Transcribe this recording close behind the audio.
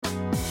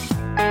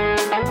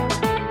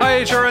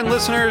HRN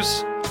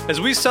listeners.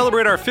 As we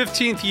celebrate our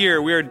 15th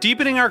year, we are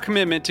deepening our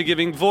commitment to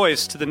giving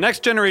voice to the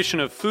next generation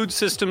of food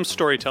systems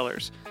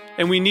storytellers,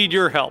 and we need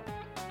your help.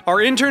 Our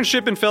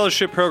internship and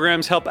fellowship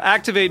programs help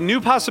activate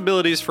new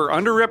possibilities for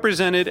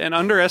underrepresented and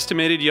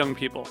underestimated young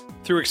people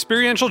through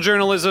experiential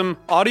journalism,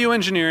 audio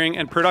engineering,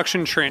 and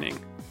production training.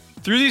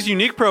 Through these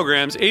unique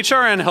programs,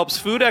 HRN helps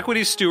food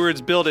equity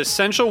stewards build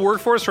essential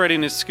workforce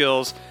readiness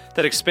skills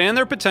that expand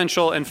their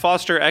potential and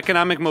foster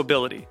economic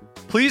mobility.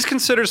 Please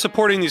consider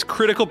supporting these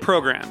critical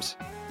programs.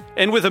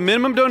 And with a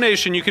minimum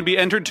donation, you can be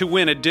entered to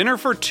win a dinner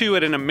for two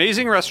at an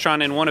amazing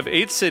restaurant in one of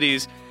 8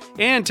 cities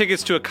and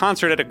tickets to a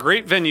concert at a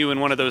great venue in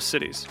one of those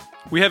cities.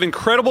 We have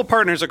incredible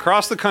partners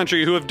across the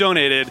country who have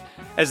donated,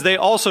 as they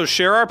also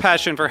share our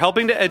passion for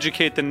helping to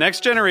educate the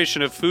next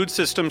generation of food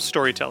systems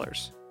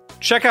storytellers.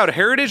 Check out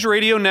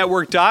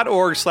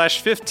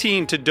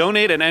heritageradionetwork.org/15 to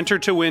donate and enter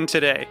to win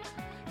today.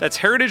 That's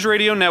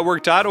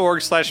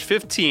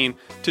heritageradionetwork.org/15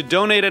 to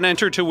donate and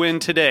enter to win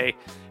today.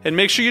 And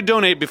make sure you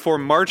donate before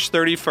March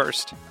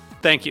 31st.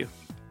 Thank you.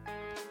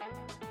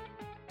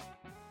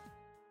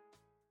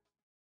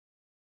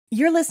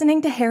 You're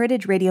listening to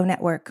Heritage Radio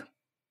Network.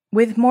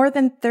 With more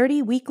than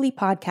 30 weekly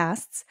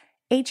podcasts,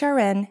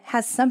 HRN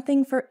has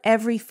something for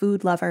every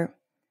food lover.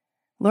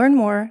 Learn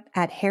more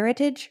at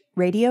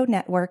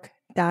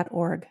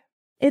heritageradionetwork.org.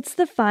 It's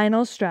the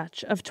final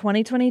stretch of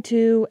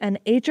 2022, and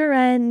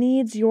HRN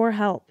needs your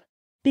help.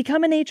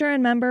 Become an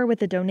HRN member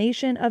with a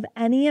donation of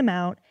any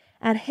amount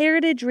at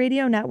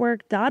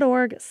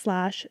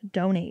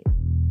heritageradionetwork.org/donate.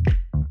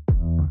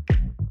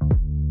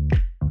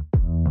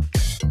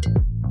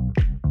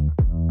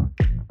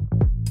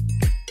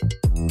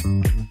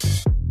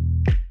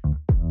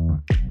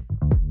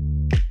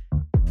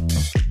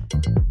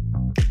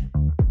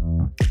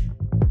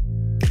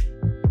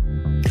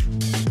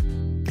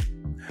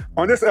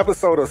 On this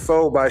episode of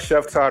Soul by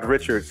Chef Todd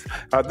Richards,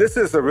 this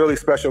is a really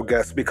special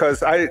guest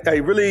because I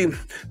really,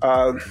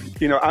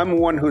 I'm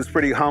one who's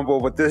pretty humble,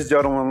 but this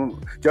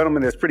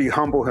gentleman is pretty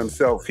humble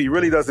himself. He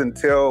really doesn't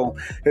tell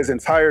his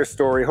entire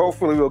story.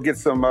 Hopefully we'll get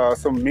some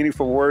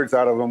meaningful words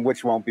out of him,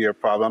 which won't be a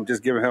problem. I'm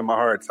just giving him a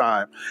hard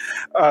time.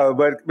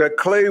 But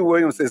Clay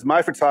Williams is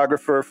my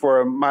photographer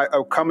for my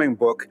upcoming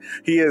book.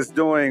 He is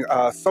doing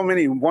so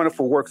many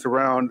wonderful works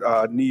around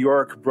New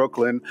York,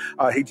 Brooklyn.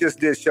 He just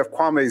did Chef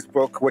Kwame's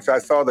book, which I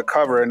saw the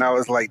cover and I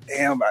was like,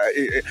 damn,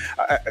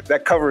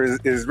 that cover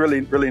is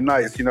really, really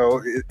nice. You know,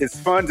 it's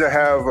fun to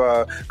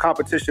have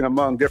competition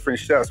among different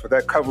chefs, but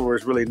that cover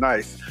was really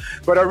nice.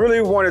 But I really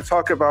want to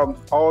talk about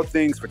all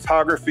things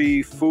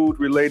photography,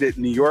 food related,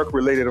 New York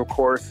related, of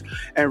course,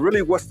 and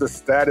really what's the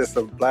status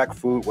of Black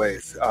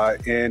foodways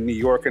in New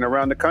York and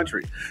around the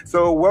country.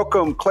 So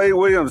welcome Clay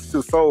Williams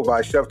to Soul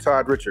by Chef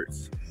Todd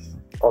Richards.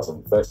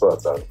 Awesome. Thanks a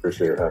lot, Todd.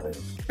 Appreciate having me.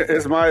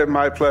 It's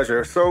my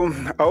pleasure. So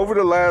over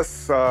the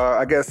last,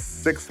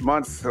 6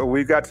 months,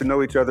 we got to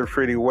know each other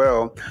pretty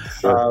well.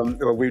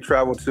 Sure. We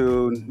traveled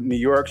to New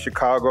York,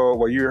 Chicago.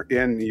 Well, you're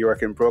in New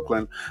York and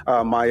Brooklyn,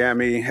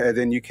 Miami, and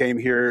then you came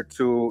here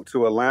to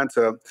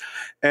Atlanta.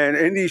 And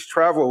in these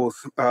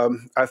travels,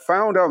 I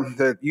found out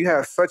that you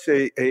have such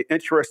a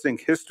interesting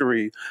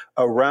history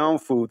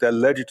around food that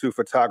led you to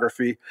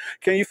photography.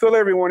 Can you fill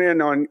everyone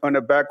in on the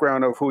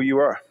background of who you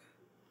are?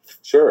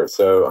 Sure.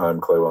 So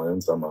I'm Clay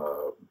Williams. I'm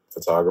a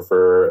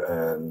photographer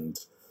and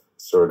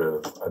sort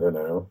of,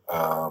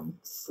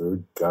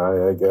 food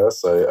guy, I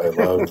guess. I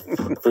love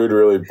food.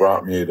 Really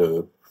brought me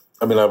to,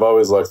 I've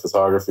always liked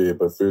photography,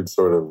 but food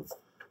sort of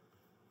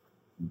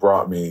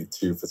brought me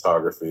to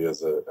photography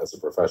as a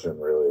profession,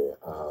 really.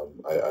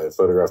 I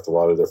photographed a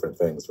lot of different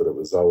things, but it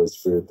was always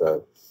food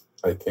that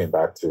I came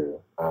back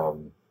to.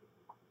 I'm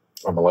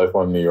a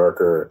lifelong New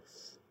Yorker,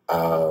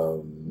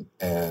 and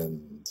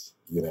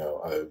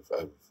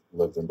I've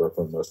lived in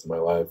Brooklyn most of my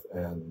life,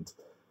 and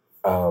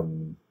I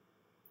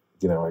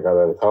got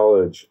out of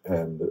college,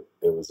 and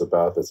it was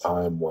about the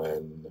time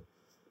when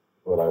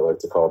what I like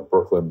to call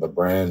Brooklyn the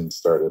brand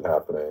started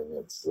happening.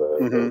 It's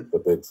the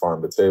big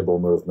farm to table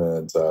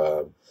movement.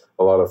 A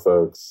lot of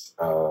folks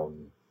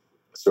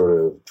sort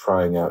of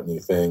trying out new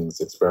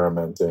things,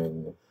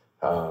 experimenting.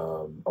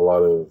 A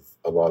lot of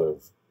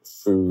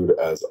food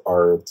as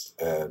art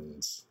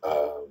and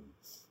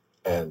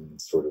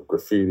sort of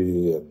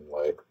graffiti and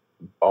like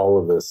all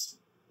of this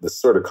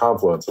sort of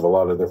confluence of a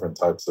lot of different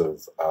types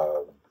of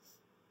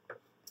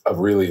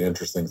really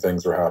interesting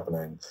things were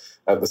happening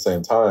at the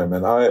same time.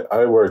 And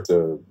I worked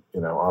a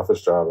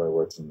office job. I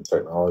worked in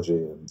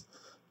technology,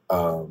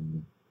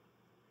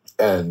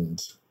 and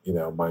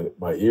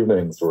my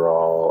evenings were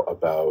all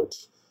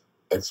about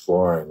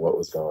exploring what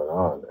was going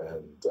on.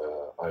 And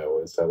I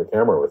always had a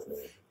camera with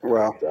me.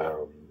 Wow.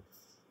 And,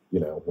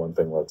 one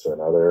thing led to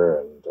another,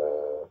 and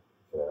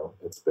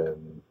it's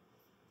been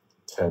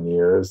 10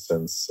 years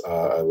since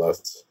I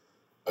left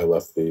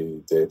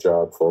the day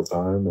job full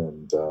time,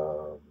 and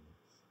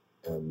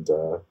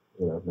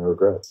no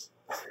regrets.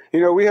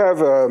 We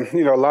have,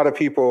 a lot of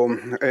people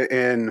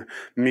in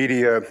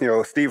media.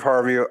 Steve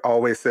Harvey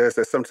always says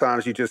that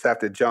sometimes you just have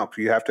to jump.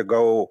 You have to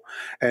go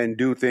and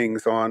do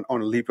things on a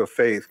leap of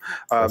faith.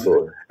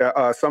 Absolutely.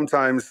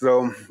 Sometimes,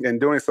 though, in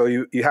doing so,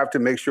 you have to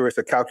make sure it's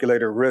a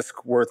calculated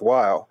risk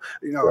worthwhile.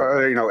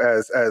 Right.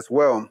 As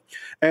well.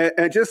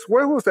 And just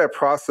what was that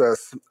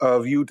process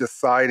of you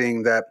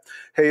deciding that,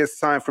 hey, it's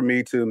time for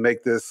me to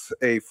make this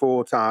a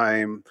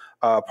full-time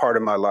part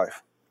of my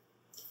life?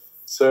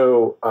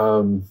 So,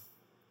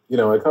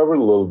 I covered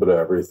a little bit of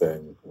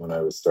everything when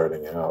I was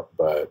starting out,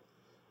 but,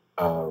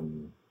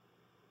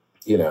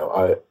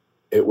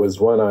 it was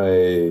when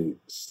I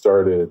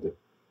started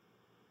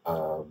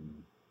a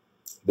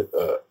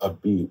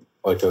beat,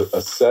 like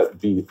a set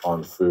beat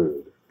on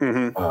food,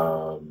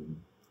 about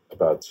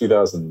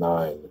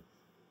 2009,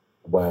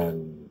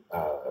 when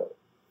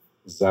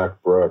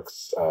Zach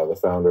Brooks, the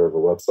founder of a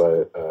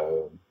website,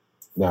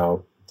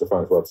 now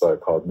defunct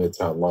website called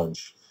Midtown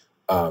Lunch,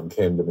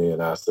 came to me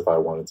and asked if I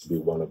wanted to be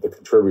one of the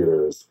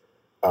contributors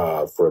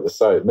for the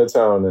site.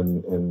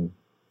 Midtown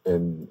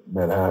in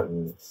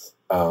Manhattan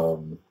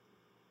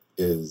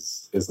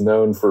is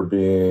known for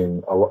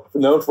being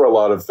known for a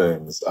lot of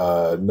things,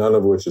 none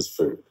of which is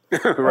food.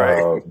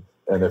 Right.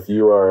 And if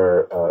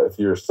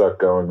you're stuck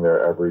going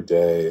there every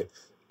day,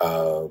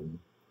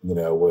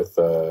 with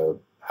a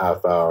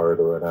half hour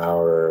to an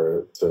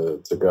hour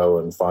to go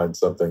and find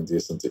something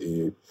decent to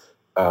eat,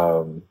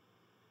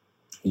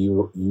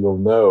 you'll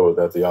know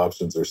that the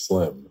options are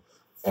slim.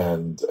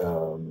 And,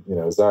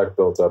 Zach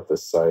built up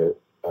this site,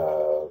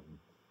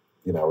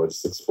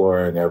 just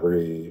exploring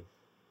every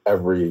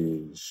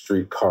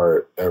street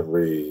cart,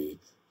 every,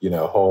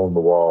 hole in the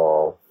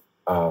wall.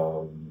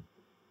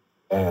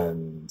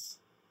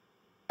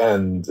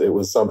 And it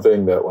was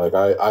something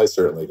that I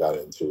certainly got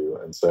into.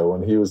 And so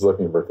when he was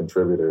looking for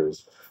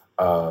contributors,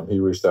 he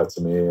reached out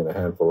to me and a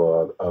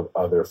handful of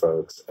other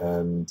folks.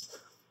 And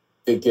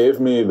it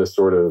gave me the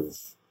sort of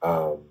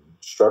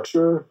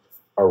structure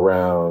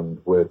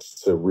around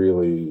which to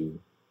really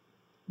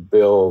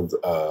build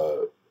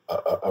a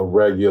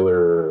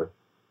regular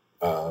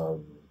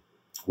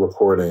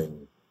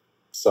reporting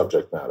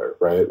subject matter,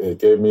 right? It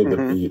gave me the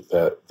beat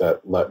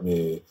that let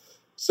me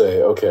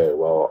say, okay,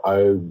 well,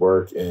 I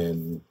work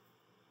in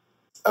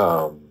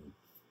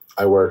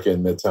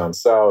Midtown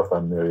South.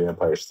 I'm near the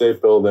Empire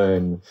State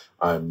Building.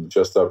 I'm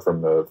just up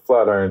from the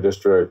Flatiron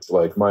District.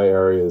 Like, my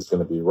area is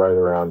going to be right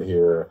around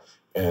here.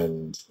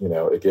 And,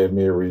 it gave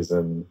me a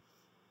reason,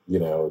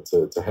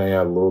 to hang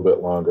out a little bit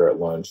longer at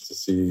lunch, to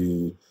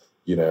see,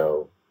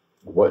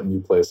 what new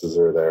places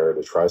are there,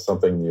 to try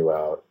something new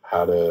out,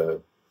 how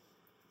to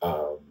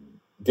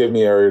give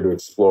me area to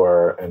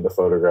explore and to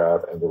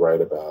photograph and to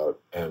write about.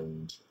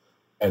 And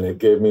it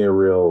gave me a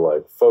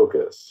real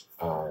focus.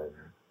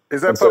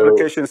 Is that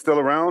publication still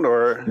around,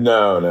 or?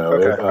 No.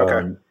 Okay.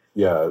 Okay.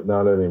 Yeah,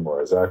 not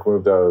anymore. Zach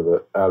moved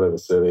out of the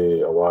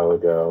city a while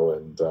ago,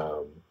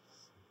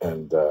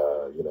 and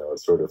it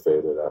sort of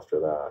faded after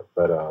that.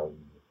 But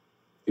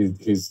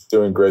he's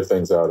doing great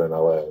things out in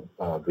LA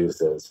these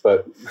days.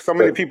 But so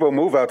many people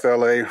move out to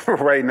LA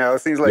right now. It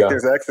seems like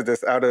there's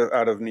exodus out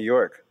of New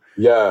York.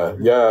 Yeah.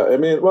 I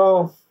mean,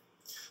 well,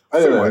 I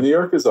don't know. New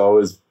York is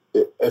always.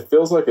 It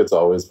feels like it's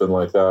always been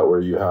like that, where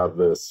you have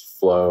this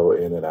flow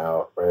in and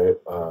out, right?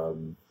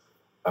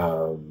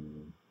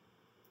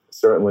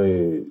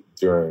 Certainly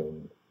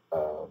during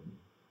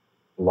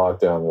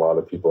lockdown, a lot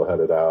of people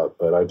headed out,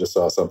 but I just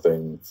saw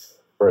something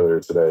earlier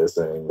today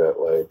saying that,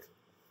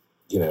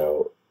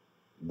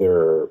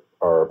 there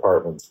are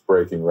apartments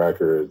breaking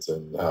records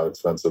and how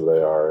expensive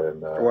they are in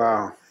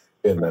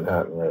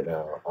Manhattan right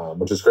now,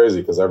 which is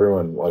crazy because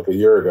everyone, a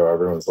year ago,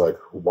 everyone's like,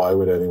 why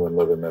would anyone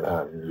live in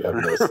Manhattan? You have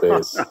no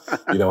space.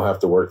 You don't have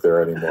to work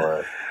there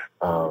anymore.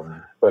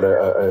 But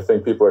I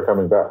think people are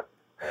coming back.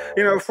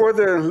 For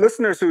the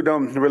listeners who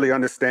don't really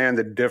understand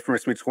the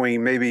difference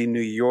between maybe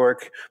New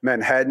York,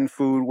 Manhattan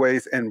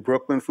foodways and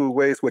Brooklyn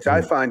foodways, which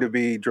I find to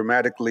be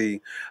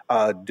dramatically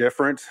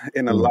different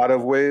in a lot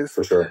of ways.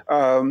 For sure.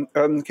 Can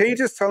you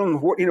just tell them,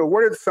 what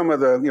are some of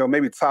the,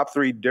 maybe top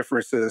three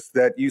differences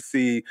that you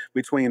see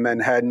between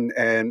Manhattan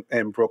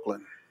and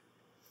Brooklyn?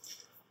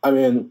 I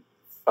mean,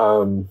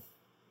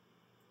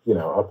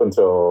 up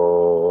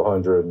until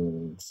 100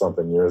 and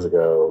something years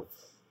ago,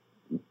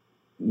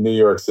 New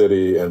York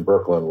City and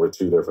Brooklyn were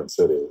two different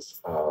cities,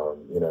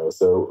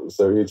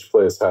 so each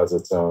place has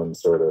its own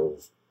sort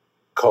of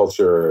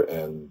culture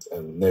and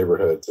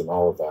neighborhoods and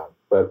all of that.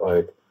 But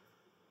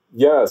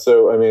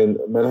so I mean,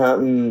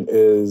 Manhattan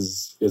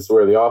is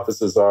where the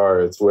offices are.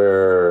 It's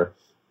where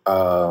a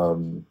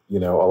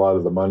lot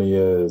of the money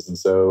is, and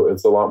so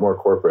it's a lot more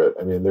corporate.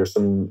 I mean, there's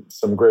some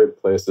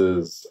great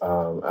places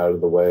out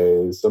of the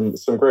way, some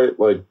great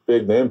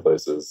big name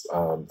places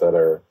that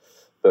are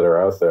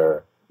out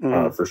there.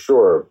 For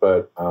sure,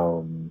 but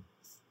the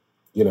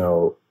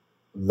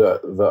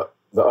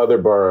other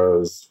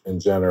boroughs in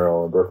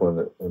general, and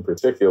Brooklyn in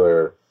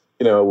particular,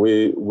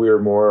 we're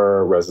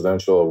more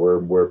residential. We're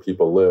where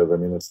people live. I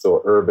mean, it's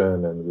still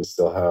urban, and we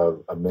still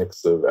have a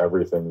mix of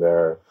everything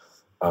there.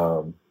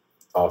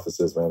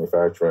 offices,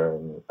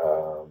 manufacturing,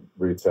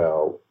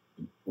 retail,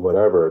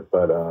 whatever.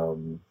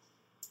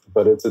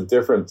 But it's a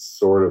different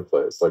sort of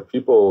place. Like,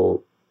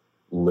 people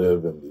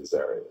live in these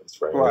areas,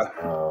 right?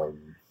 Wow.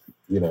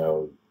 You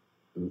know,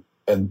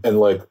 and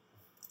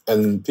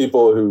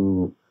people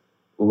who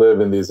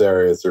live in these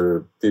areas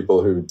are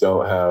people who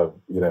don't have,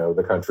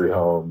 the country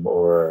home,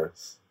 or,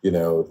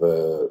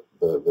 the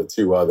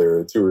two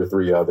or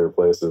three other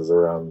places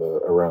around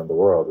the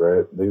world,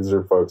 right? These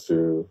are folks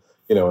who,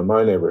 in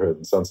my neighborhood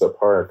in Sunset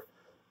Park,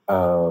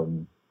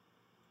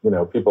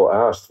 people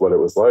asked what it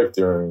was like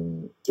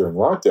during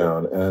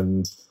lockdown,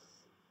 and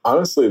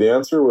honestly, the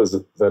answer was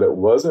that it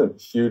wasn't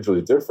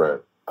hugely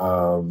different,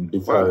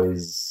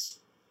 because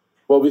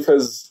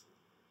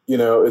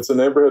it's a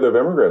neighborhood of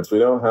immigrants. We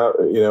don't have,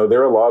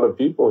 there are a lot of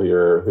people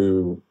here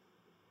who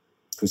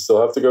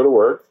still have to go to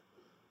work,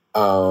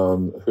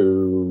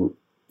 who,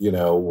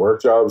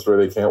 work jobs where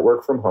they can't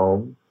work from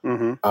home,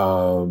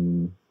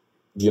 and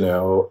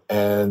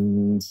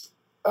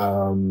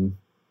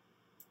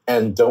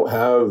don't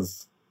have,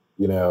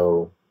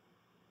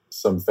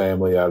 some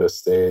family out of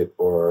state,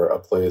 or a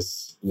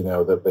place,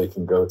 that they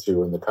can go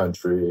to in the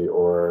country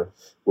or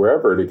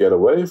wherever to get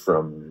away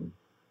from,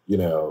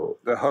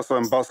 the hustle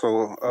and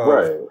bustle of,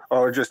 right,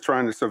 or just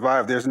trying to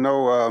survive. There's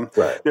no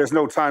there's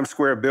no Times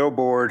Square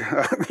billboard,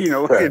 right,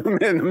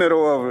 in the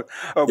middle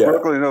of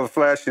Brooklyn, of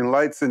flashing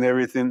lights and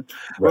everything.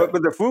 right.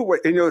 But the food,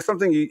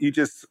 something you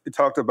just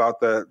talked about,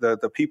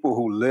 the people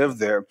who live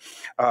there,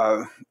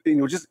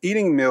 just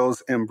eating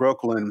meals in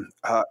Brooklyn,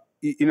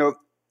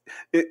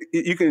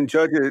 you can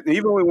judge it.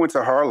 Even when we went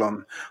to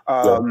Harlem,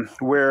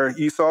 where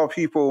you saw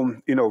people,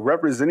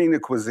 representing the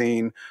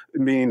cuisine,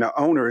 being the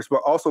owners,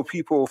 but also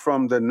people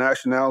from the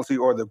nationality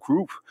or the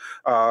group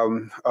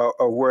of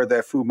where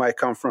that food might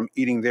come from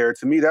eating there.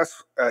 To me,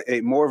 that's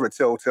a more of a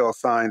telltale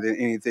sign than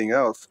anything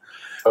else.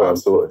 Oh,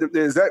 absolutely.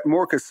 Is that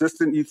more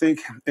consistent, you think,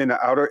 in the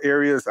outer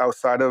areas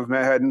outside of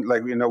Manhattan?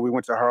 Like, we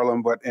went to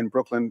Harlem, but in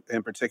Brooklyn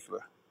in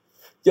particular?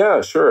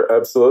 Yeah, sure.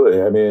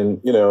 Absolutely. I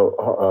mean,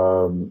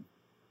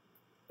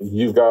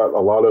 you've got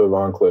a lot of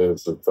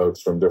enclaves of folks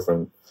from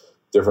different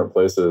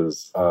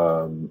places,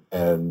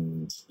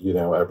 and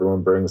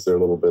everyone brings their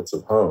little bits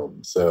of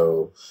home.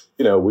 So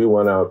we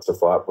went out to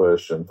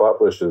Flatbush, and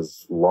Flatbush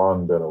has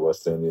long been a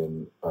West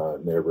Indian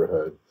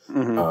neighborhood,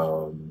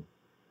 and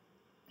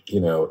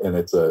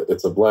it's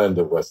a blend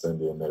of West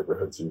Indian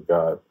neighborhoods. You've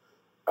got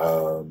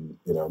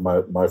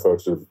my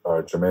folks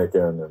are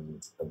Jamaican,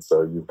 and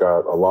so you've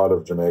got a lot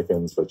of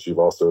Jamaicans, but you've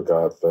also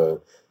got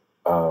the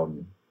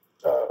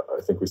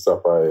I think we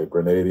stopped by a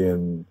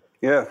Grenadian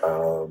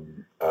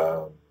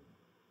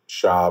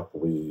shop.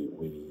 We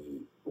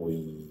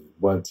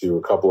went to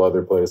a couple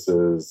other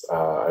places.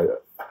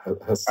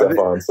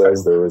 Stefan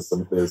says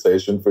there's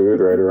Haitian food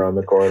right around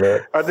the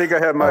corner. I think I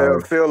had my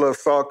fill of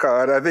salt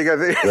cod. I think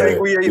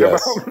we ate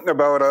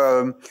about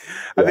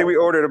I think we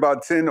ordered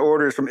about 10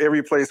 orders from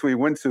every place we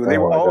went to. They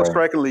were all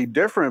strikingly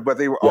different, but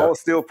they were all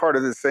still part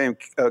of the same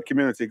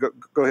community. Go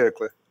ahead,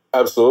 Cliff.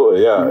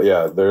 Absolutely,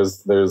 yeah.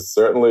 There's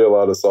certainly a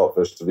lot of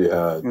saltfish to be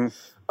had,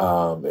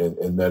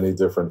 in many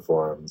different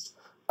forms.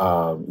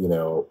 My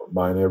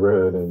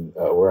neighborhood and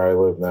where I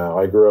live now,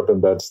 I grew up in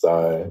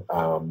Bed-Stuy,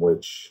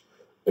 which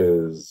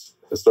is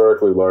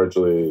historically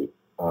largely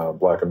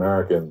Black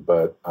American,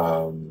 but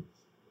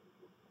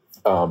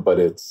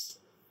it's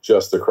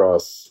just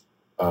across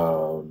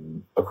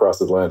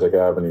Atlantic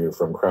Avenue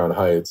from Crown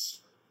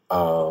Heights,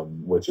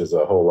 which is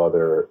a whole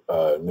other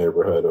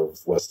neighborhood of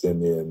West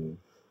Indian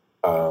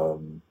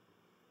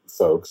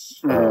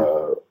folks,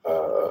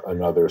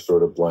 another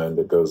sort of blend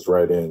that goes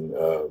right in.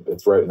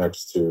 It's right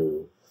next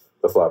to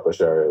the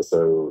Flatbush area.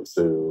 So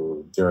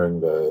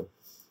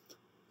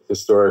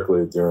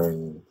historically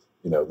during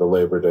the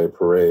Labor Day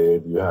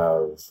parade, you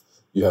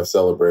have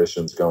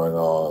celebrations going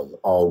on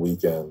all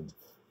weekend.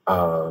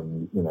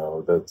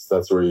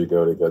 That's where you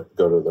go to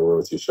the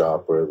roti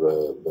shop, or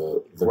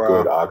the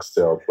good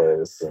oxtail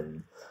place,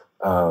 and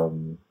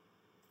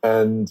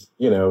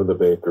the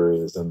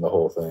bakeries and the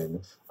whole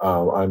thing.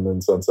 I'm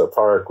in Sunset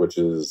Park, which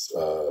is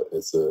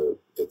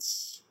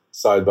it's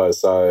side by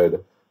side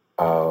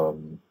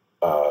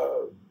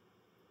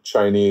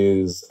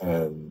Chinese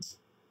and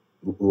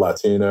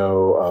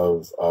Latino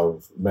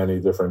of many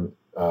different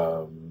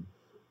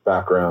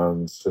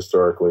backgrounds,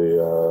 historically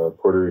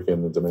Puerto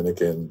Rican and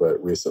Dominican,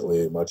 but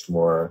recently much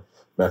more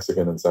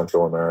Mexican and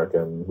Central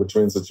American, which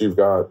means that you've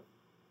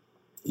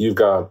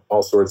got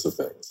all sorts of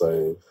things.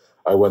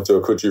 I went to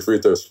a Cuchi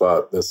Frito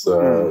spot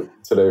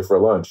today for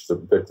lunch, to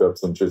picked up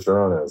some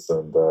chicharrones,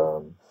 and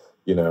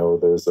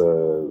there's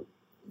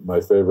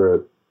my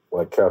favorite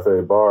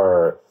cafe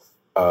bar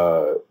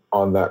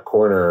on that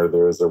corner.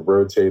 There's a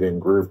rotating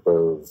group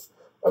of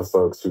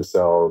folks who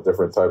sell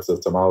different types of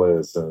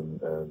tamales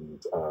and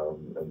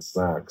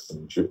snacks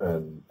and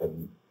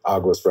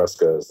aguas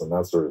frescas and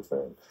that sort of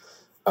thing.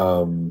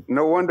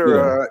 No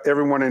wonder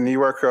everyone in New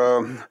York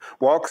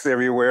walks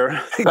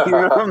everywhere. You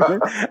know?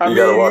 You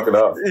got to walk it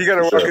up. You got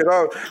to walk it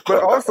up.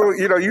 But also,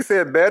 you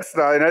said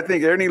Bed-Stuy, and I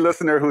think any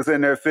listener who's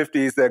in their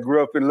 50s that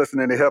grew up and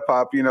listening to hip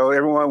hop,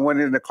 everyone went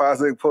in the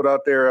closet, pulled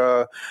out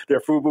their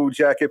FUBU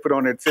jacket, put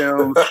on their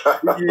Timbs.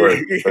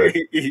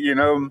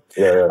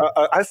 Yeah.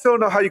 I still don't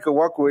know how you could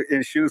walk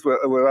in shoes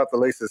without the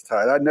laces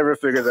tied. I never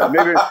figured that.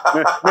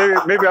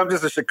 Maybe I'm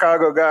just a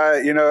Chicago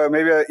guy.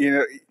 Maybe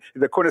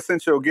the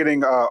quintessential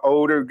getting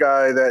older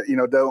guy that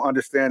don't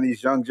understand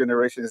these young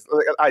generations.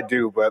 I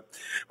do, but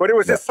it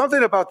was just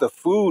something about the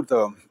food,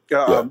 though.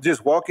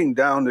 Just walking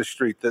down the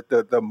street,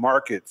 the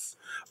markets,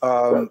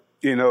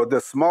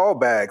 the small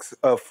bags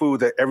of food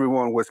that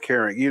everyone was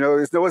carrying.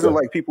 There wasn't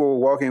like people were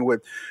walking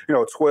with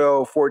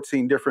 12,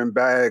 14 different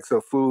bags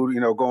of food,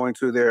 going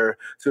to their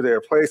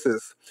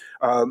places.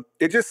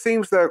 It just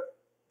seems that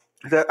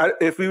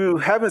if you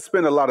haven't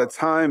spent a lot of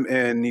time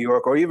in New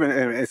York, or even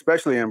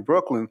especially in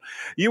Brooklyn,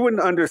 you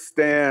wouldn't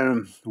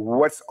understand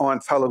what's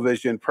on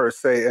television per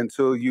se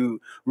until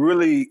you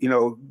really,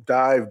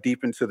 dive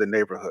deep into the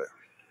neighborhood.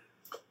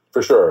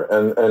 For sure,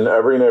 and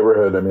every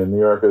neighborhood. I mean, New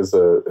York is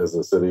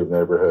a city of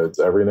neighborhoods.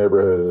 Every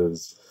neighborhood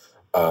is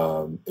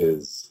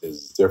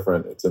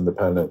different. It's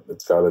independent.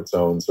 It's got its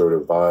own sort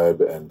of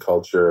vibe and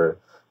culture,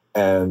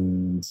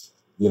 and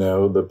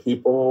the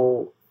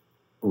people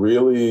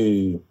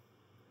really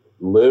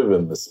live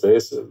in the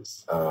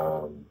spaces.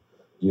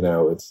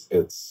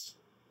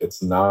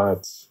 It's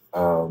not,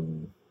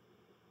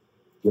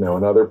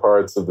 in other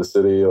parts of the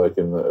city, like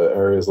in the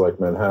areas like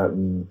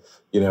Manhattan,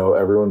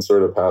 everyone's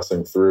sort of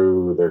passing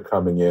through, they're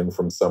coming in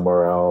from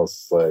somewhere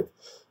else. Like,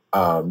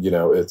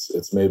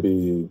 it's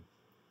maybe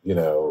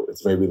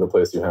the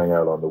place you hang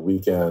out on the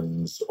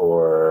weekends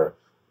or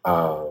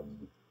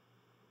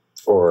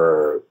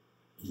for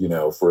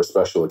a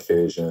special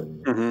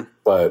occasion. Mm-hmm.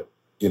 But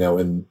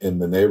in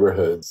the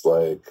neighborhoods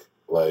like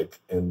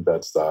in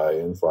Bed-Stuy,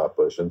 in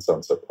Flatbush, in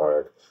Sunset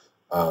Park,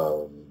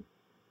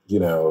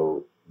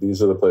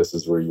 these are the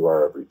places where you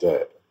are every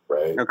day,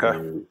 right?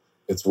 Okay.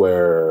 It's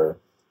where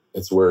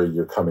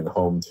you're coming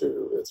home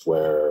to. It's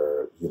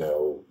where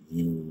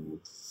you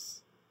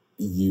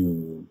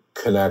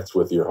connect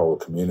with your whole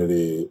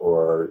community,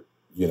 or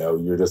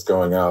you're just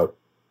going out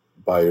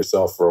by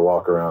yourself for a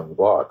walk around the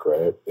block,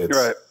 right?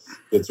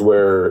 It's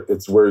where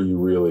you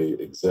really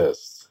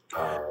exist.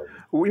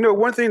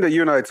 One thing that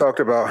you and I talked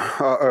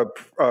about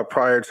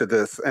prior to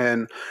this,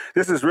 and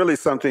this is really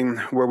something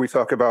where we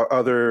talk about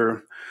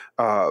other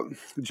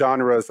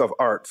genres of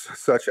arts,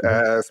 such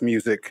as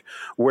music,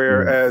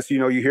 whereas,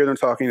 you hear them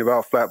talking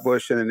about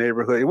Flatbush in the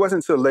neighborhood. It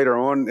wasn't until later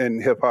on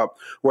in hip hop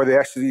where they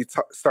actually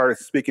started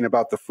speaking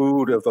about the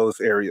food of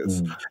those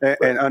areas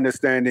and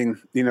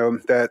understanding,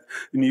 that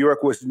New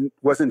York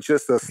wasn't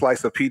just a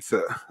slice of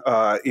pizza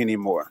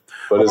anymore.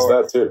 But it's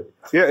that too.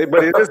 Yeah,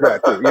 but it is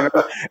that too,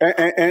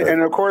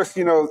 and of course,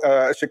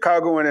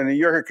 Chicagoan and New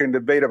Yorker can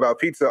debate about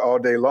pizza all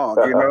day long,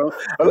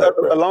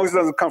 as long as it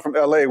doesn't come from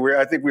LA, where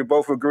I think we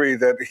both agree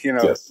that,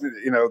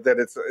 that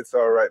it's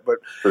all right. But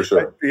for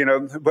sure,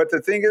 but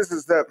the thing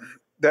is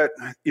that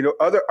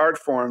other art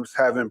forms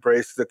have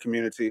embraced the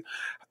community,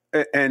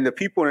 and the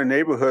people in the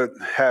neighborhood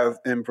have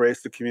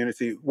embraced the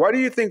community. Why do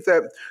you think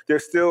that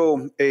there's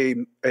still a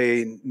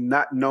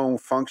not known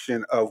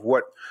function of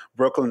what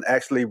Brooklyn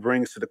actually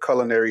brings to the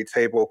culinary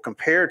table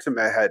compared to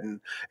Manhattan?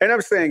 And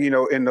I'm saying,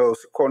 in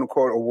those quote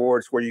unquote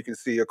awards where you can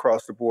see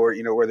across the board,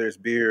 where there's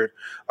Beard,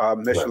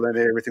 Michelin,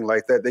 and everything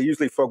like that, they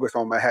usually focus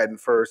on Manhattan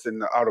first,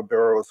 and the outer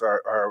boroughs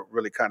are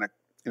really kind of,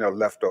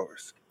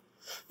 leftovers.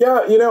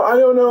 Yeah, I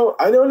don't know.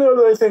 I don't know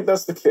that I think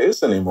that's the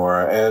case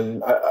anymore.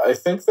 And I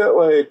think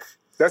that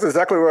that's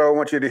exactly what I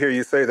want you to hear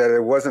you say, that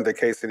it wasn't the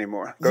case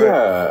anymore. Go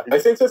ahead. I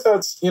think that's,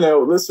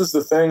 this is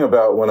the thing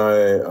about when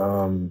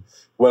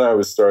I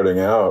was starting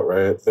out,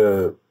 right?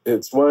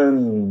 It's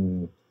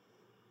when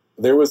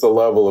there was a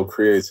level of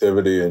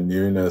creativity and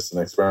newness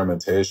and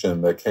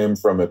experimentation that came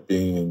from it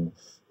being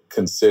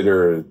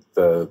considered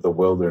the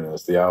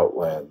wilderness, the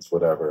outlands,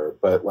 whatever.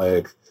 But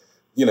I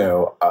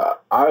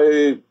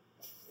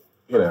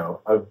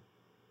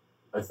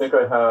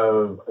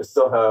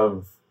still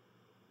have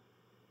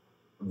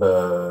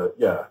the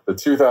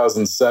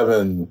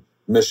 2007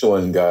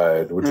 Michelin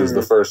Guide, which is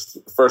the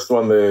first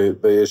one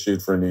they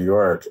issued for New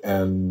York,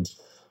 and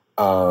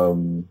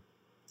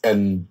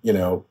in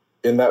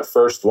that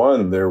first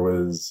one there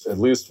was at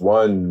least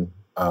one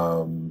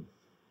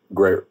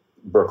great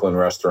Brooklyn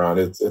restaurant.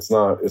 It's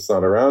not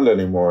around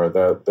anymore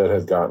that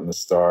had gotten a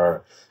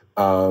star.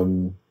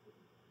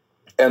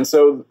 And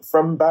so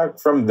from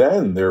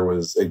then, there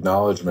was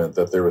acknowledgement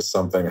that there was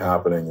something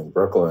happening in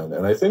Brooklyn.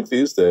 And I think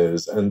these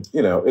days, and,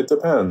 it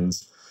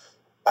depends.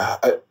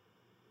 I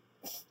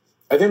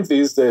think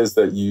these days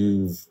that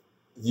you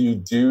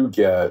do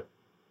get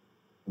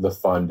the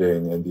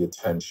funding and the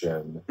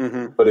attention.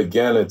 Mm-hmm. But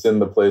again, it's in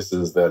the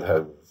places that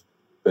have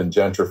been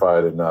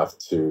gentrified enough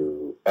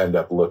to end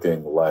up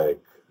looking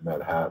like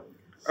Manhattan.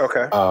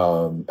 Okay.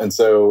 And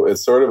so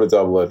it's sort of a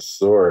double-edged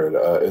sword.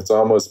 It's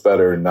almost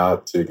better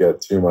not to get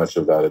too much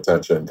of that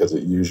attention because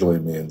it usually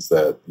means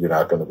that you're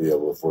not going to be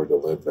able to afford to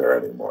live there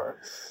anymore.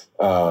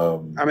 I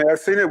mean, I've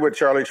seen it with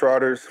Charlie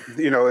Trotters,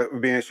 being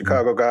a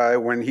Chicago guy,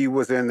 when he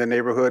was in the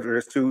neighborhood,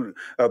 there's two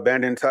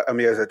abandoned,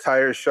 there's a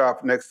tire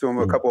shop next to him,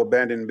 a couple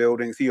abandoned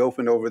buildings. He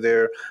opened over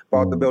there,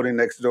 bought the building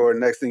next door.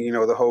 Next thing you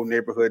know, the whole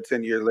neighborhood,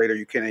 10 years later,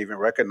 you can't even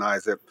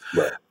recognize it.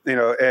 Right.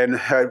 And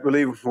I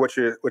believe what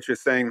you're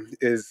saying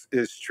is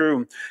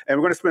true. And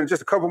we're going to spend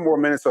just a couple more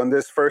minutes on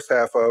this first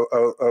half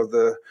of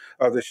the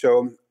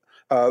show.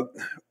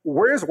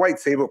 Where's white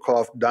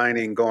tablecloth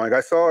dining going? I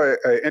saw an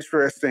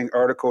interesting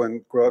article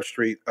in Grove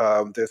Street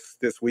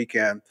this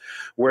weekend,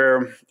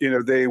 where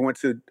they went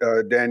to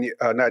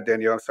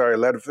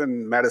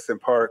Letterman Madison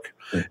Park,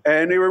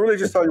 and they were really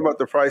just talking about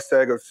the price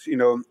tag of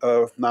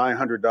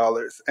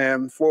 $900.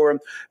 And for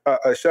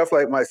a chef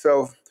like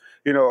myself,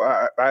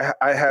 I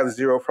have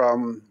zero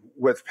problem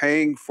with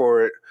paying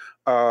for it.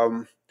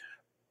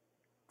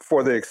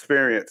 For the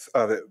experience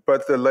of it.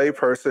 But the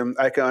layperson,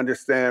 I can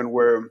understand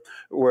where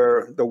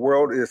the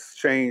world is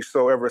changed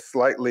so ever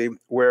slightly,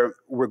 where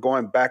we're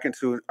going back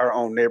into our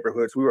own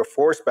neighborhoods. We were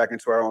forced back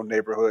into our own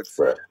neighborhoods,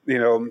 right.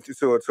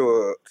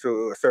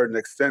 To a certain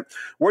extent.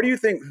 Where do you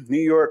think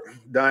New York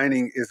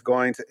dining is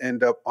going to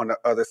end up on the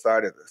other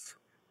side of this?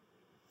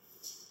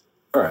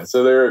 All right.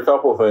 So there are a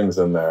couple things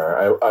in there.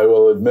 I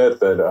will admit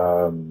that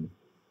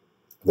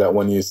that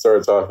when you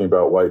start talking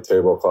about white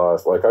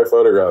tablecloth, like I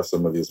photographed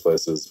some of these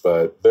places,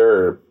 but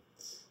they're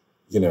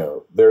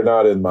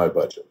not in my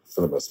budget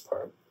for the most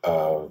part.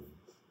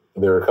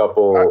 There are a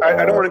couple.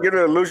 I don't want to give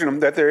an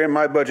illusion that they're in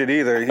my budget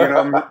either.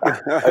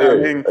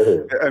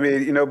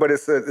 But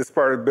it's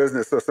part of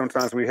business, so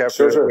sometimes we have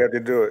to we have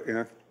to do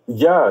it.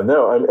 Yeah,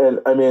 no,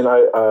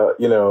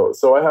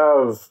 so I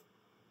have,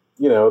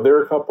 there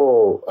are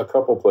a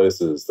couple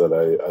places that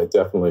I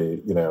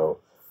definitely,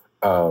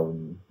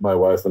 my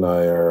wife and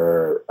I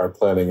are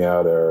planning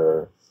out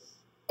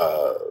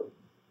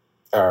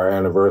our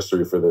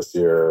anniversary for this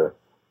year,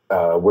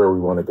 where we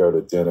want to go to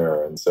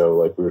dinner. And so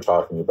like we were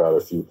talking about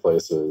a few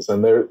places,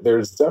 and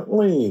there's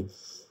definitely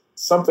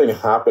something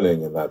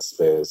happening in that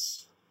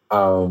space.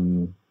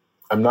 I'm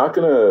not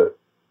going to,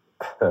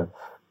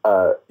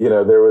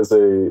 there was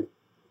a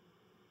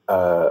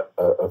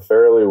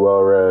fairly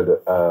well-read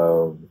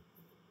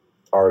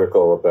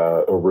article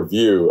about a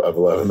review of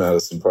 11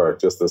 Madison Park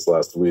just this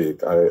last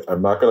week.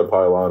 I'm not going to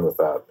pile on with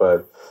that,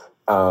 but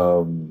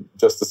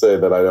just to say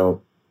that I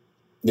don't,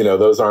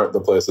 those aren't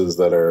the places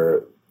that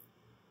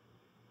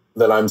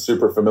I'm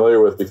super familiar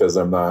with, because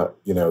I'm not,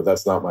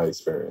 that's not my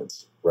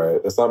experience,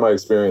 right? It's not my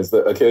experience.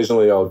 That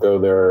occasionally I'll go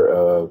there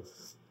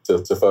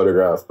to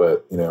photograph,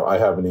 but I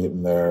haven't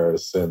eaten there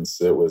since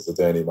it was a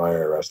Danny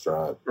Meyer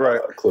restaurant, right,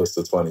 close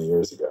to 20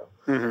 years ago.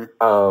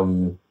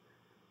 Mm-hmm.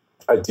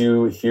 I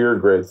do hear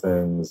great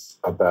things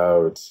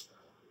about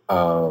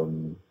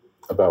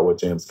what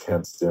James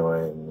Kent's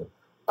doing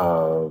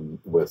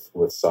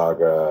with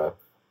Saga,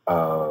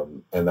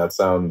 and it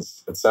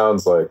sounds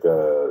like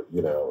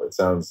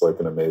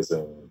an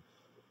amazing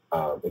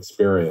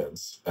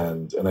experience,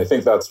 and I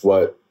think that's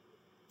what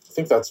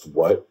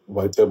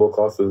white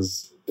tablecloth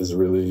is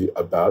really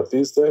about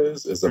these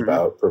days. Is mm-hmm.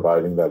 about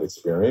providing that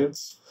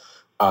experience,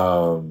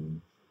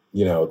 the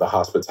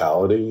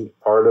hospitality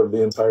part of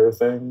the entire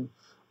thing.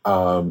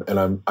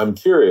 And I'm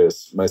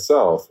curious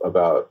myself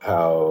about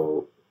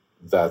how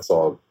that's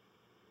all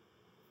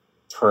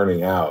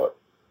turning out.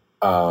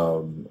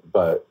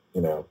 But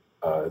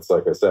it's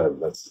like I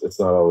said, it's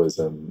not always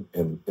in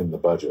the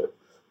budget.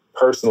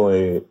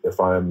 Personally, if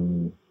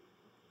I'm,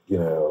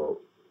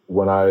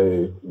 when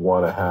I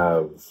want to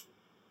have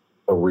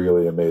a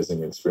really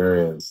amazing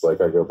experience, like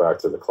I go back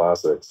to the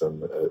classics,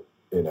 and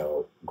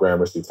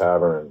Gramercy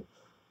Tavern,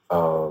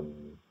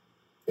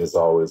 is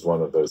always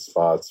one of those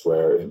spots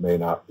where it may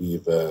not be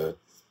the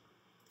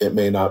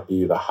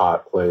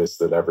hot place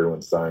that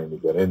everyone's dying to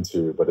get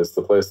into, but it's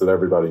the place that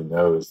everybody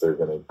knows they're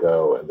going to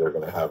go and they're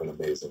going to have an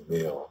amazing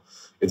meal.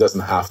 It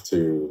doesn't have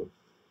to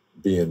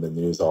be in the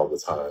news all the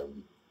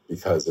time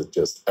because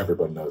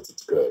everyone knows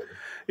it's good.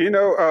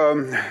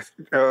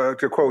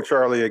 To quote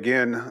Charlie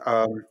again,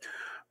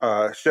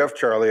 Chef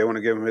Charlie, I want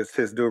to give him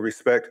his due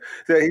respect.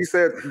 He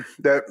said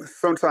that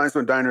sometimes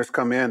when diners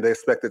come in, they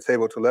expect the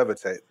table to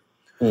levitate.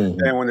 Mm-hmm.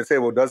 And when the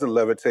table doesn't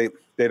levitate,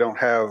 they don't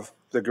have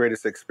the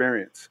greatest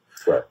experience.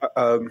 Right.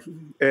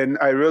 And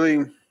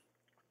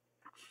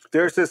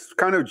there's this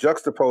kind of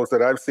juxtapose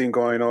that I've seen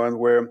going on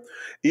where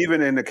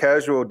even in the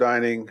casual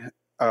dining,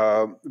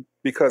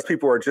 because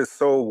people are just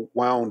so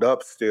wound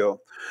up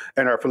still,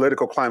 and our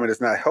political climate is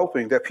not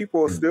helping, that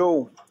people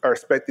still are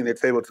expecting the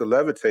table to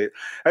levitate.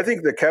 I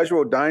think the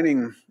casual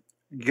dining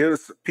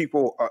gives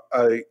people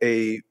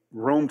a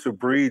room to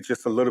breathe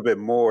just a little bit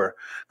more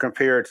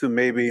compared to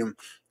maybe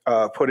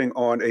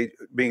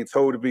being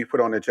told to be put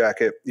on a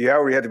jacket. You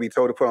already had to be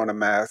told to put on a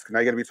mask. Now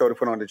you got to be told to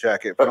put on a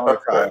jacket, put on a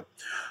tie.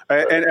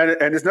 And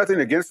there's nothing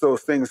against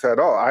those things at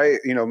all.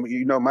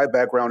 My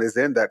background is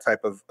in that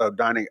type of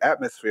dining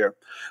atmosphere.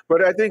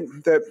 But I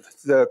think that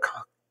the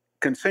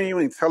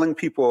continually telling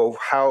people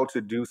how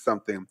to do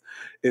something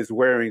is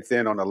wearing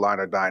thin on a lot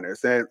of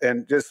diners.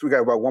 And just, we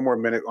got about 1 more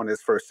minute on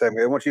this first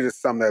segment. I want you to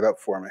sum that up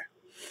for me.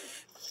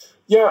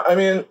 Yeah, I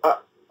mean,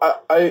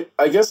 I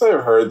guess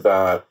I've heard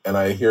that, and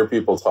I hear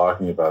people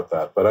talking about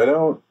that, but I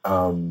don't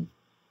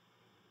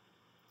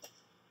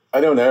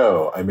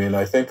know. I mean,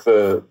 I think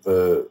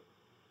the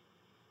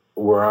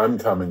where I'm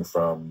coming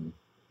from,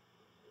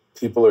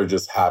 people are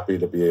just happy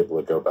to be able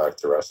to go back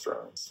to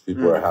restaurants.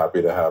 People are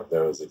happy to have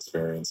those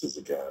experiences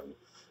again.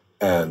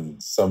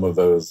 And some of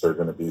those are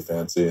going to be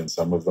fancy, and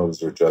some of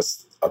those are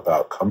just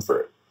about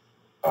comfort.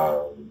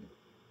 And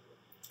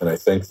I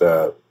think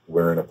that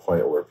we're in a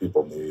point where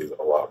people need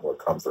a lot more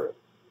comfort,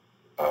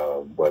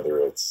 whether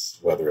it's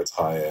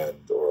high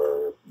end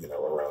or, you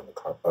know,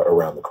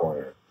 around the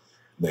corner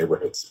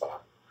neighborhood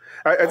spot.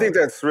 I think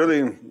that's really,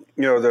 you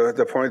know,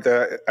 the point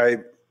that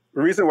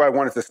the reason why I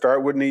wanted to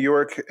start with New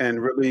York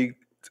and really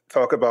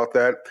talk about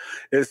that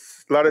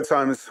is a lot of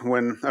times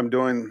when I'm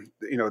doing,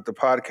 you know, the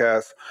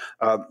podcast,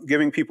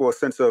 giving people a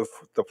sense of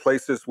the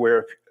places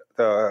where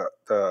the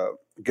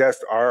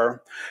guests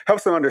are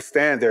helps them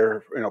understand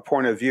their, you know,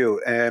 point of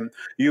view. And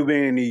you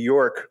being in New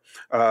York,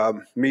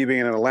 me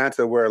being in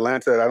Atlanta, where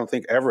Atlanta I don't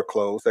think ever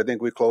closed. I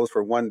think we closed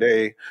for 1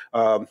 day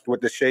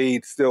with the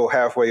shade still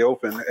halfway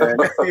open,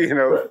 and you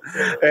know,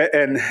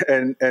 and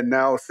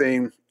now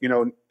seeing, you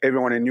know,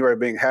 everyone in New York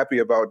being happy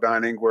about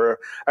dining, where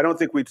I don't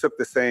think we took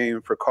the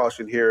same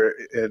precaution here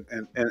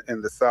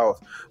in the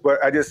South.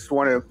 But I just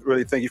want to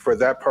really thank you for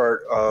that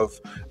part of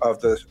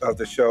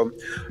the show.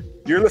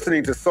 You're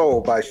listening to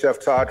Soul by Chef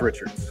Todd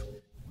Richards.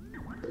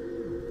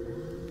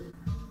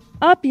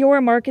 Up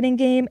your marketing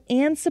game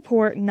and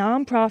support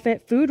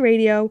nonprofit food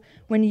radio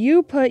when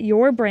you put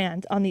your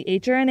brand on the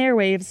HRN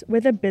airwaves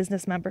with a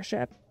business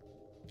membership.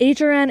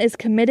 HRN is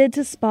committed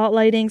to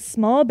spotlighting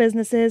small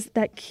businesses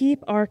that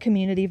keep our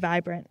community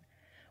vibrant.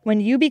 When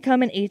you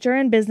become an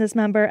HRN business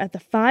member at the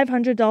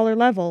 $500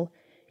 level,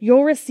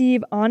 you'll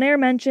receive on-air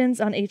mentions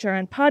on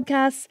HRN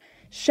podcasts,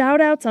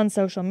 shout-outs on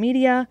social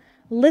media,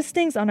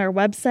 listings on our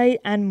website,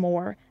 and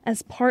more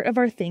as part of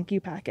our thank you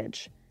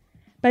package.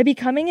 By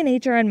becoming an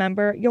HRN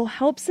member, you'll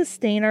help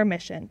sustain our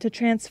mission to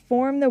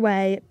transform the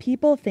way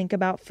people think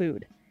about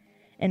food.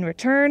 In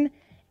return,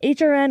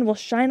 HRN will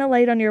shine a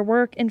light on your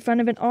work in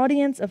front of an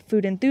audience of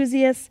food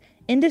enthusiasts,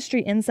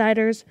 industry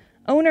insiders,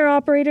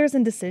 owner-operators,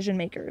 and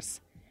decision-makers.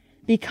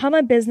 Become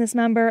a business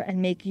member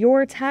and make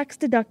your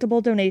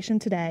tax-deductible donation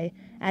today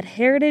at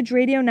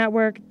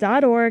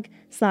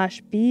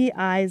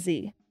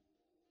heritageradionetwork.org/BIZ.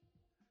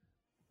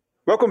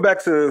 Welcome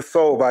back to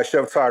Soul by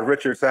Chef Todd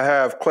Richards. I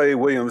have Clay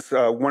Williams,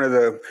 one of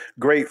the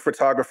great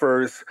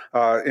photographers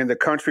in the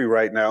country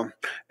right now.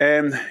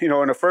 And, you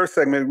know, in the first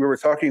segment, we were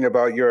talking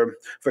about your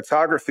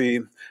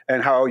photography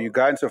and how you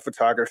got into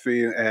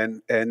photography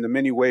and the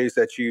many ways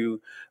that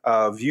you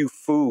view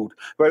food.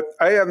 But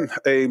I have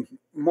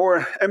more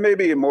of a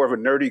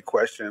nerdy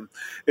question.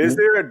 Is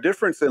there a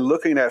difference in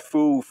looking at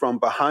food from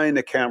behind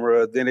the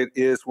camera than it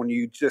is when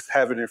you just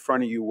have it in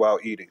front of you while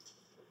eating?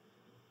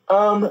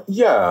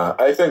 Yeah,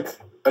 I think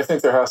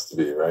there has to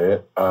be,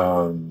 right?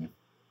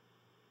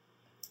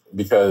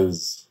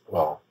 Because,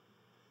 well,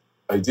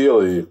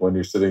 ideally, when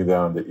you're sitting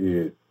down to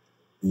eat,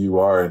 you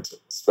aren't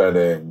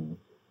spending,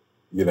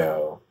 you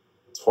know,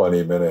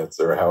 20 minutes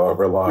or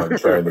however long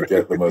trying to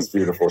get the most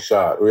beautiful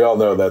shot. We all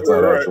know that's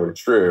not actually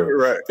true.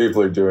 Right.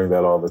 People are doing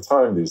that all the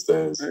time these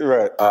days.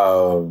 Right.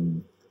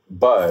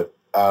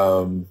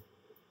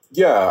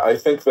 Yeah, I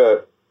think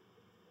that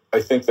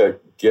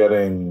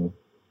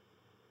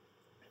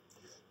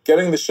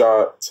getting the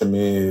shot, to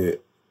me,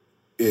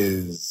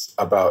 is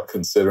about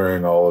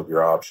considering all of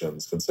your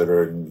options,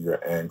 considering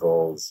your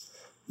angles.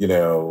 You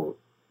know,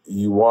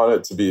 you want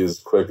it to be as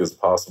quick as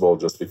possible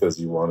just because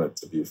you want it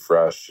to be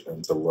fresh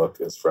and to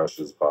look as fresh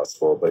as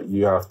possible. But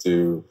you have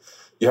to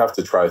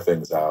try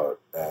things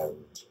out and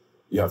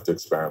you have to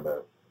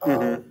experiment.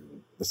 The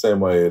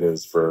same way it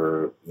is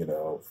for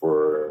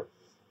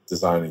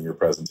designing your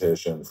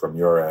presentation from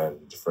your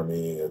end. For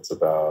me, it's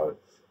about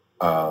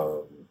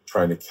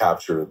trying to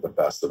capture the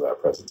best of that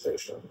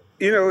presentation.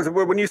 You know,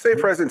 when you say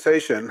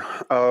presentation,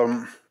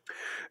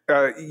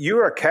 you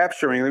are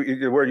capturing,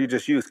 the word you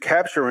just used,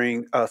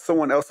 capturing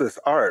someone else's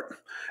art.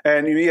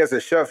 And me as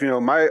a chef, you know,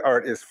 my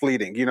art is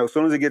fleeting. You know, as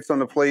soon as it gets on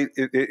the plate,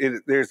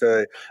 there's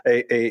a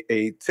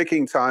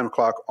ticking time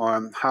clock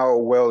on how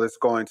well it's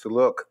going to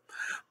look.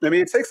 I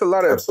mean, it takes a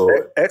lot of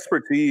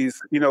expertise,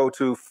 you know,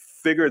 to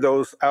figure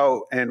those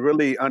out and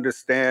really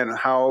understand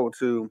how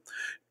to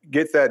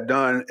get that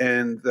done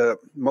in the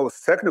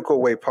most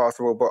technical way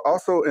possible, but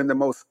also in the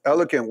most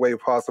elegant way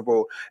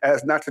possible,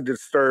 as not to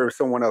disturb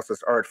someone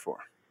else's art form.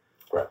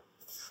 Right.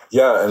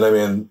 Yeah, and I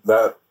mean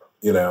that,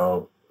 you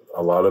know,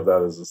 a lot of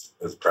that is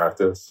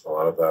practice. A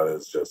lot of that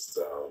is just,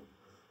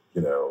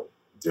 you know,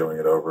 doing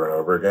it over and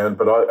over again.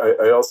 But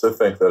I also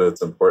think that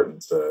it's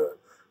important to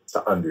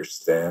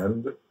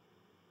understand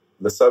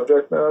the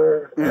subject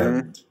matter,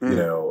 and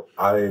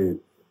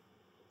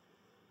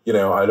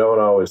I don't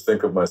always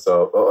think of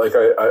myself, like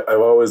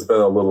I've always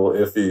been a little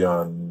iffy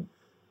on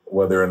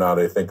whether or not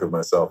I think of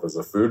myself as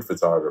a food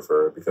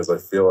photographer, because I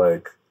feel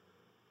like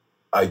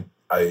I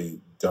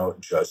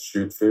don't just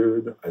shoot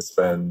food. I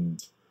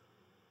spend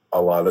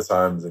a lot of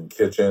times in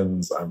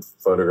kitchens. I'm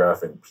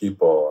photographing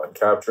people. I'm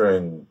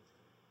capturing,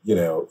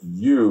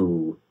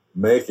 you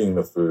making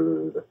the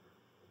food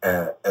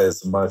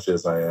as much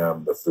as I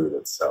am the food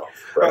itself.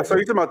 Right? So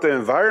you're talking about the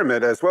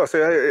environment as well.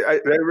 So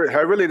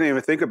I really didn't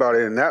even think about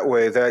it in that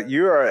way, that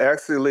you are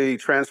actually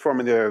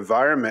transforming the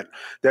environment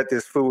that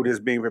this food is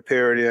being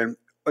prepared in,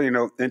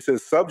 into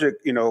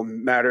subject,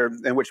 matter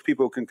in which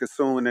people can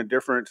consume in a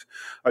different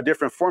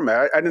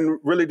format. I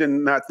did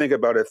not think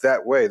about it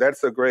that way.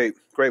 That's a great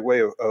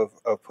way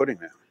of putting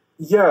it.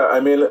 Yeah, I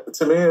mean,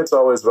 to me, it's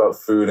always about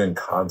food and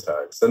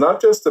context, and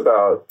not just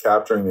about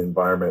capturing the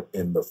environment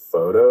in the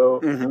photo,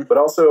 but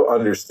also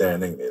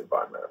understanding the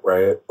environment,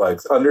 right?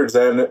 Like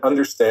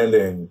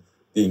understanding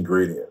the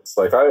ingredients.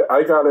 Like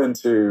I got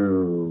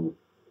into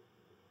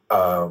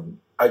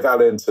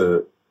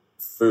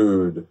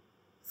food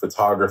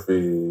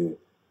photography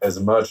as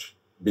much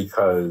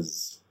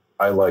because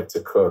I like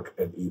to cook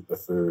and eat the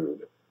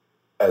food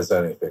as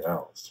anything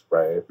else,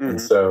 right? And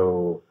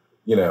so,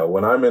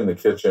 when I'm in the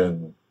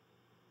kitchen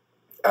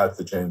at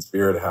the Jane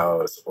Spirit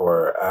House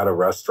or at a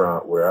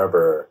restaurant,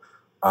 wherever,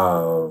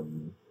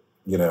 when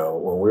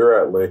we were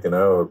at Lake and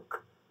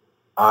Oak,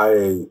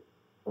 I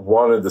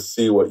wanted to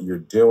see what you're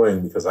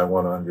doing because I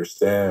want to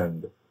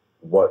understand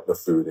what the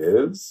food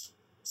is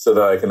so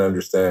that I can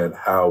understand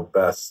how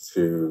best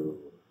to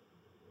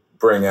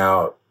bring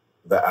out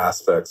the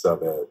aspects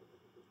of it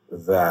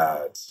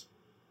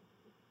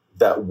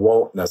that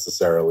won't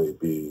necessarily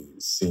be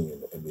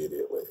seen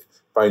immediately.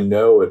 If I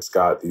know it's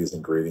got these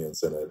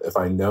ingredients in it, if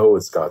I know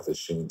it's got this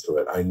sheen to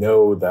it, I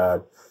know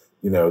that,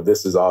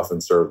 this is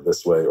often served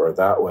this way or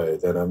that way,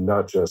 then I'm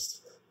not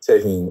just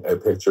taking a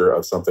picture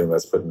of something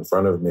that's put in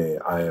front of me.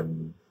 I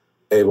am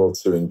able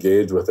to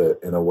engage with it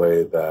in a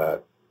way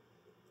that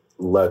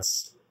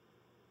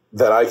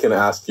I can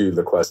ask you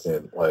the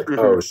question, like,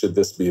 oh, should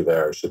this be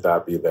there? Should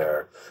that be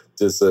there?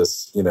 Does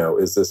this,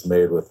 is this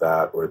made with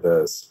that or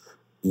this?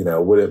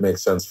 Would it make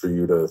sense for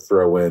you to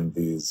throw in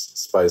these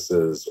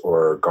spices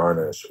or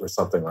garnish or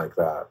something like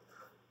that?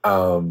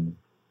 And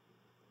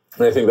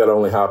I think that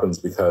only happens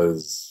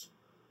because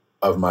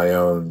of my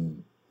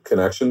own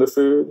connection to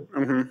food.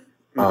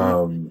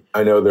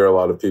 I know there are a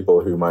lot of people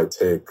who might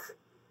take,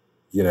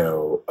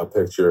 a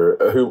picture,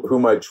 who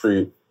might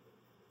treat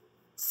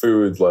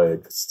food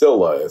like still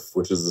life,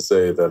 which is to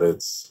say that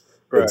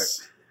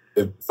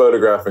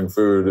photographing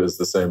food is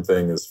the same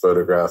thing as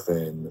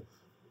photographing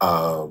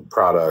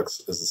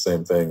products, is the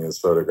same thing as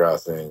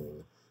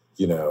photographing,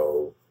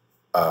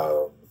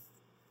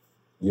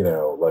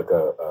 like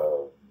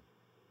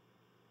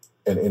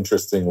an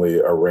interestingly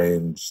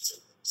arranged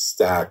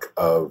stack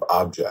of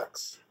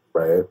objects,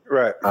 right?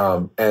 Right.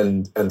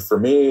 And for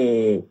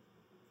me,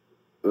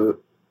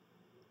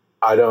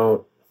 I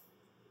don't,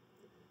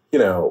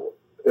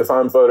 if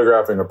I'm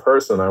photographing a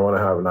person, I want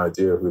to have an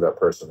idea of who that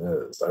person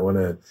is. I want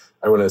to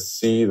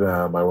see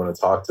them. I want to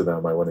talk to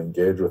them. I want to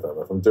engage with them.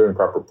 If I'm doing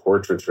proper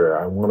portraiture,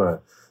 I want to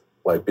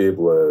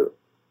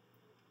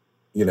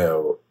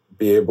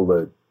be able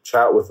to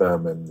chat with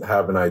them and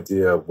have an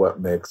idea of what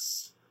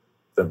makes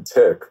them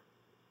tick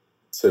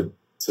to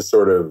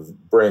sort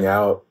of bring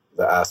out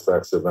the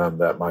aspects of them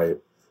that might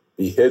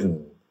be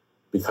hidden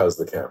because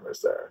the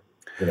camera's there.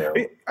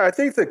 I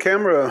think the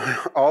camera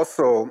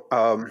also,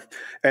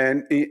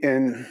 and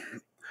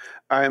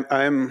I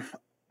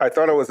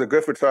thought I was a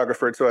good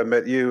photographer until I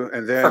met you,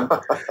 and then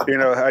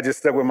I just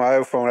stuck with my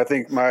iPhone. I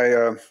think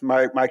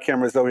my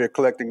camera's over here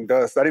collecting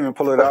dust. I didn't even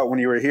pull it out when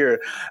you were here.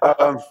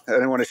 I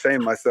didn't want to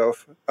shame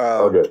myself.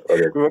 Okay.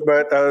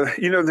 But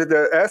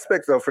the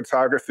aspects of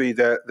photography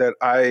that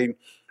I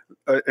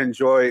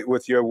enjoy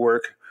with your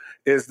work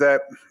is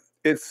that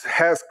it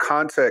has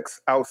context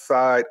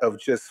outside of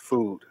just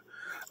food.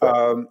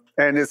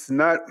 And it's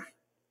not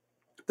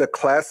the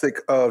classic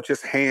of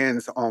just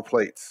hands on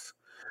plates.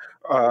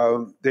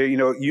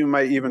 You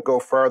might even go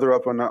farther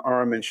up on the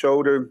arm and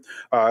shoulder.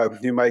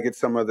 You might get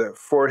some of the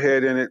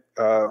forehead in it,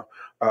 the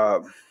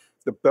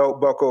belt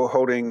buckle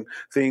holding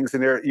things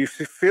in there. It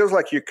feels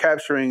like you're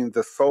capturing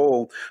the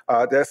soul.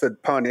 That's a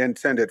pun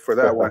intended for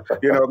that one.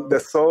 The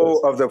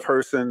soul of the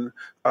person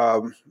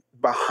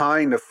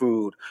behind the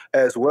food,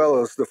 as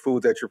well as the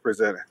food that you're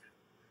presenting.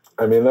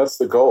 I mean, that's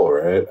the goal,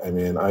 right? I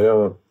mean, I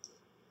don't,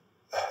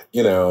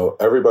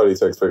 everybody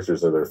takes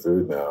pictures of their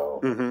food now.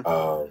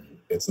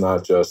 It's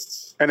not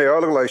just, and they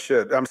all look like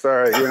shit. I'm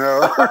sorry, I'm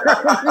not gonna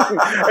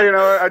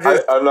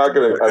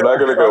go with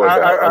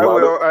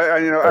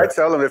that. I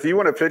tell them, if you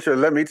want a picture,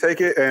 let me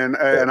take it, and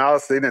I'll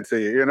send it to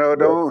you.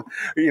 Don't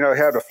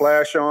have the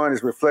flash on.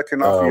 It's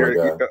reflecting off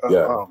your.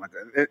 Oh my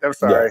God! I'm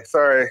sorry.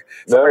 Sorry,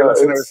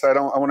 listeners. I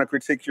want to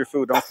critique your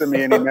food. Don't send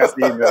me any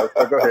nasty emails.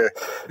 But go ahead.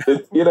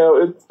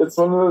 It's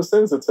one of those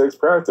things that takes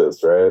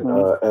practice, right?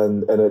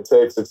 And it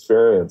takes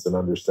experience and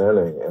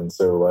understanding. And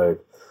so,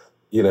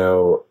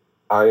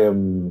 I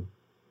am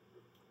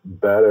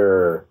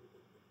better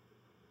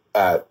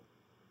at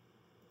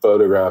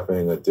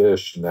photographing a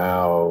dish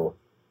now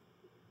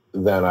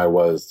than I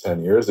was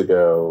 10 years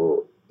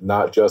ago,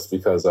 not just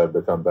because I've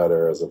become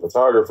better as a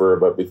photographer,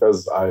 but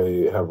because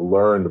I have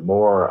learned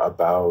more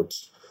about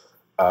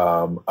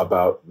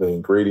the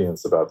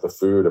ingredients, about the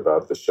food,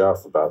 about the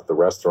chef, about the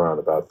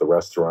restaurant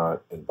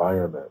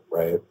environment,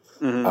 right?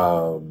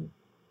 Mm-hmm.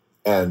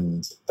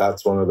 And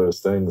that's one of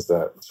those things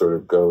that sort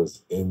of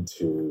goes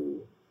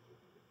into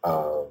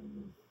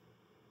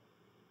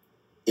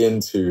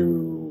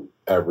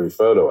every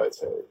photo I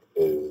take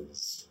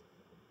is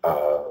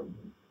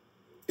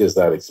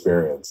that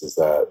experience, is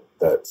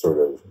that sort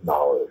of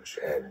knowledge.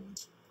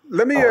 And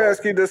let me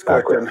ask you this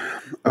question,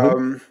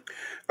 and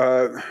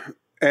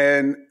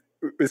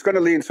it's going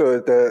to lead into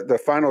the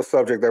final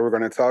subject that we're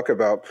going to talk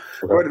about.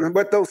 Okay.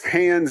 But those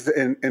hands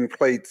and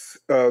plates,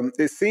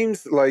 it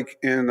seems like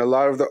in a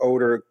lot of the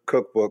older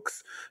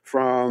cookbooks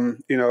from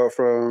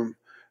the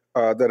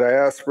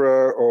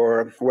diaspora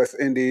or West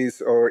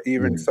Indies or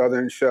even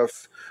Southern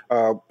chefs,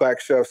 Black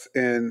chefs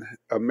in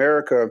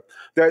America,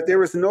 that there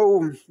was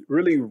no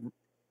really,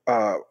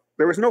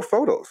 there was no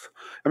photos.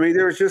 I mean,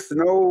 there was just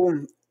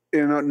no,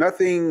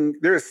 nothing.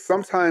 There's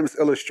sometimes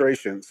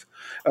illustrations.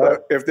 Right.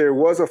 If there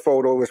was a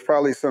photo, it was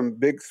probably some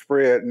big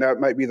spread, and that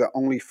might be the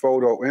only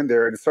photo in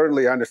there. And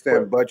certainly I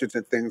understand budgets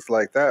and things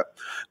like that.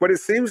 But it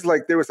seems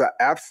like there was an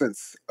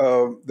absence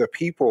of the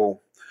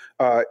people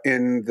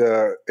in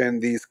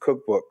these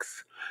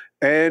cookbooks.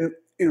 And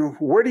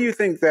where do you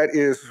think that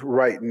is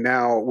right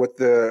now with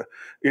the,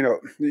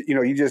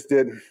 you just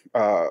did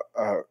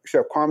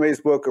Chef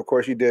Kwame's book. Of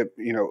course, you did,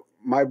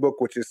 my book,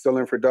 which is still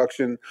in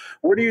production.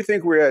 Where do you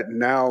think we're at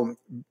now,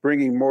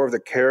 bringing more of the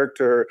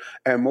character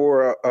and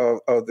more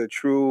of the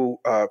true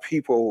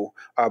people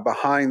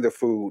behind the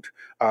food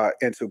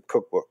into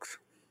cookbooks?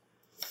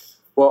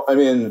 Well, I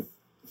mean,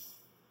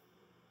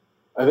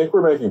 I think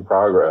we're making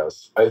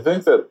progress. I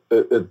think that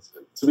it's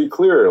to be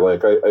clear,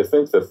 like, I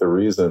think that the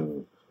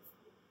reason,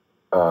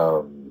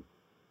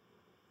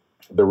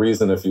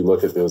 if you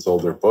look at those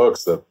older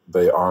books, that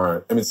they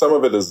aren't, I mean, some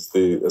of it is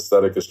the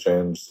aesthetic has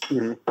changed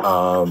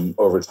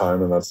over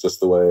time, and that's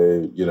just the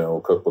way,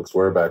 cookbooks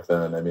were back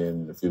then. I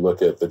mean, if you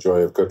look at The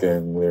Joy of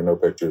Cooking, there are no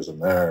pictures in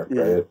there,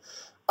 right?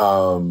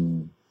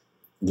 The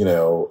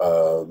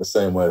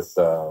same with,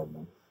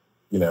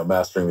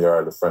 Mastering the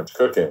Art of French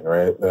Cooking,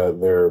 right?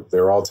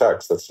 They're all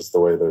text. That's just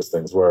the way those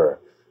things were,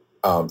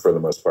 for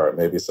the most part.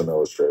 Maybe some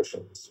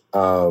illustrations.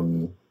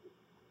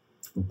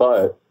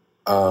 But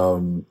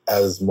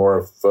as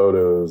more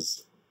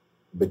photos,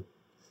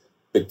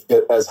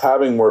 as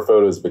having more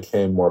photos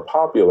became more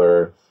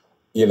popular,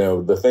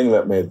 the thing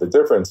that made the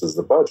difference is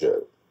the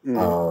budget. You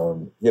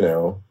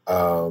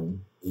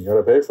got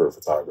to pay for a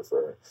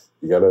photographer.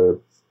 You got to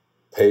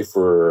pay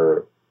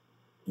for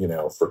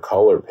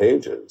color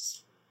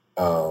pages.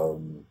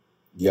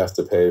 You have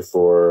to pay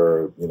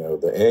for,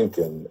 the ink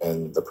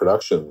and the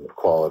production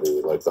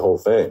quality, like the whole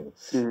thing.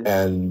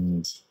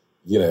 And,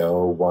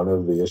 one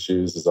of the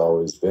issues has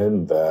always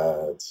been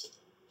that,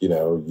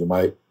 you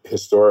might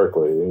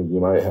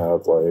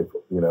have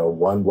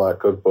one Black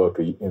cookbook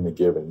in a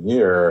given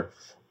year,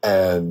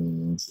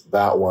 and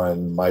that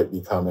one might be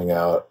coming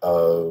out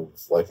of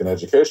like an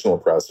educational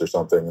press or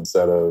something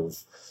instead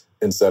of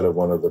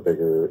one of the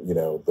bigger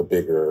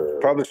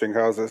publishing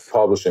houses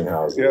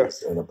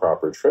in a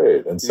proper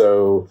trade. And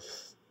so,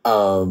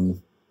 I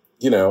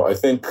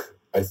think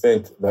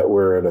that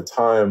we're at a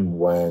time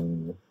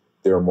when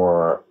there are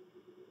more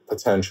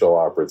potential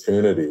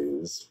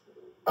opportunities.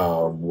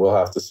 We'll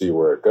have to see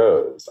where it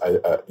goes.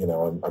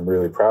 I'm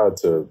really proud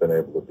to have been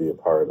able to be a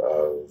part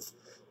of,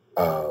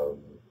 of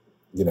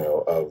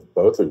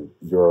both of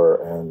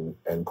your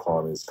and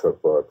Kwame's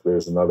cookbook.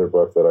 There's another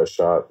book that I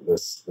shot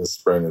this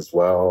spring as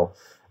well,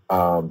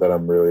 that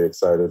I'm really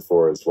excited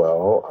for as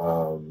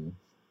well.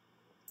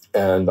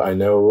 And I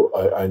know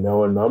a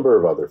number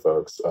of other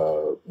folks,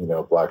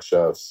 Black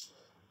chefs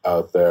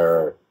out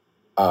there,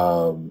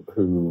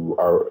 who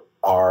are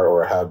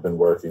or have been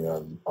working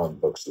on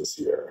books this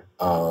year.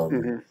 I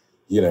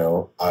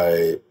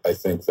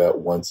think that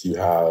once you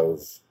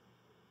have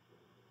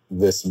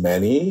this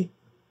many,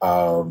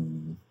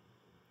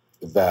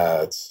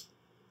 that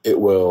it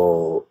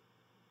will,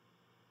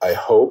 I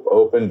hope,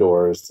 open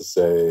doors to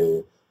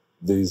say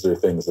these are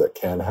things that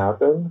can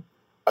happen.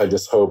 I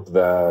just hope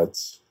that,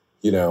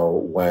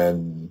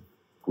 when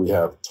we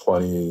have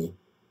 20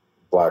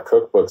 Black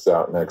cookbooks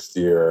out next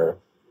year,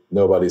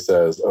 nobody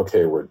says,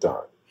 okay, we're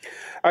done.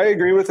 I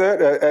agree with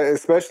that,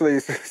 especially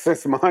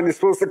since mine is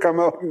supposed to come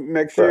out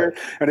next year,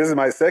 and this is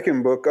my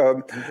second book.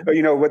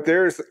 But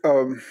there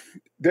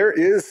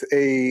is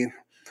a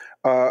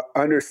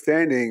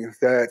understanding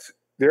that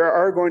there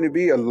are going to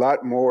be a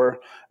lot more,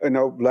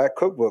 Black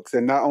cookbooks,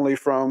 and not only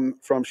from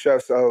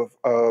chefs of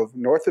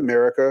North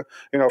America,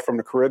 from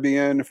the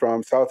Caribbean,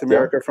 from South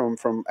America,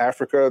 from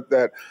Africa.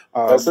 That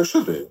as there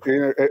should be,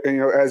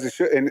 as it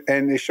should,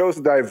 and it shows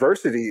the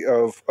diversity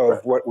of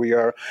what we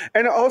are.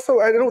 And also,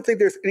 I don't think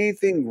there's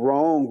anything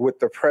wrong with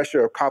the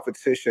pressure of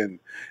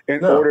competition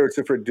in order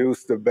to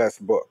produce the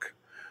best book.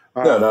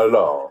 No, not at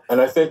all.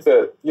 And I think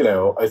that,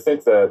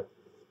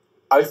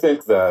 I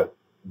think that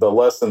the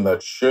lesson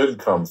that should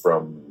come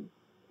from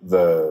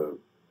the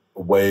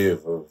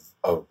wave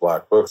of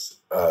Black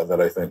books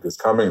that I think is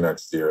coming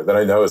next year, that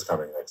I know is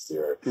coming next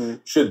year,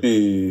 should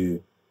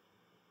be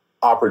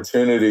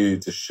opportunity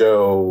to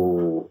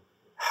show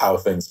how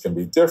things can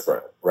be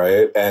different,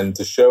 right? And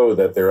to show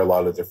that there are a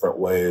lot of different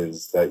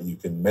ways that you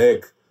can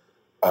make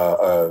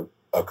a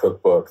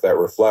cookbook that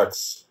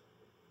reflects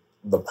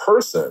the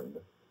person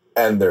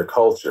and their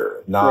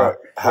culture, not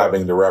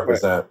having to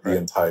represent the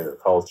entire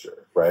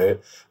culture, right?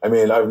 I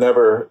mean, I've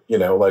never,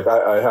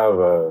 I have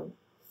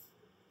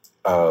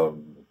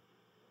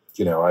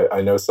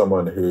I know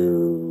someone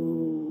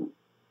who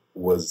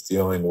was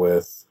dealing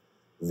with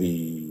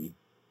the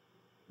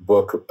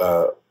book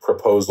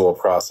proposal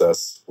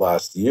process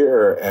last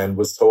year and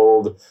was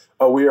told,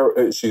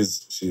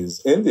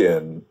 she's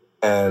Indian,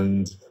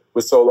 and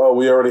was told,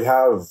 we already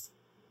have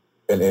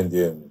an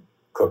Indian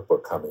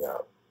cookbook coming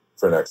out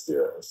for next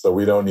year, so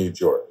we don't need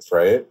yours,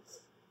 right?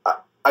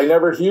 I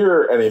never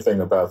hear anything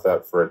about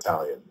that for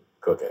Italian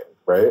cooking,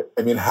 right?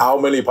 I mean, how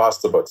many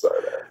pasta books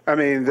are there? I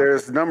mean,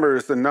 there's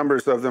numbers and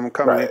numbers of them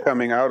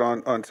coming out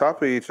on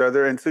top of each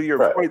other. And to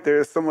your point,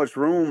 there's so much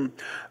room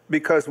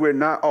because we're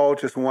not all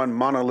just one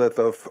monolith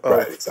of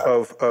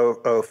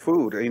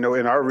food. In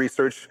our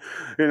research,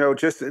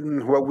 just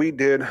in what we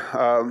did,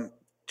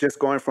 just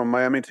going from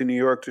Miami to New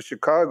York to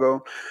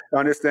Chicago,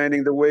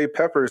 understanding the way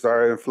peppers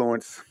are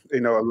influenced, a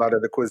lot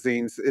of the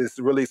cuisines is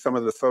really some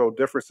of the subtle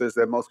differences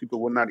that most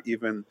people would not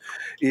even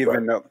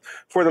know.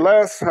 For the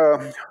last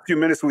few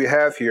minutes we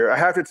have here, I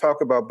have to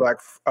talk about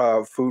Black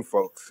food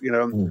folks,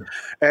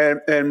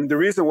 and the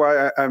reason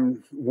why I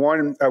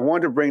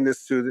wanted to bring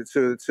this to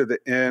the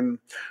end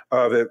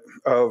of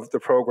the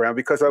program,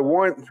 because I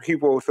want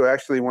people to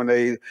actually, when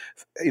they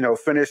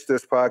finish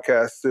this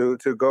podcast,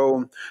 to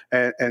go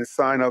and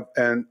sign up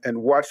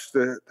and watch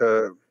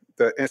the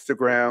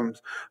Instagram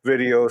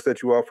videos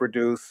that you all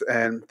produce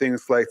and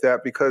things like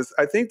that, because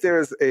I think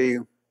there's a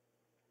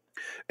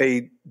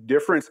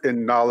difference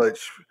in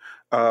knowledge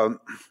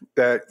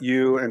that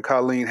you and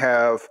Colleen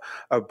have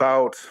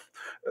about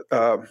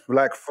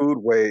Black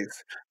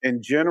foodways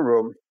in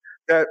general,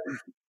 that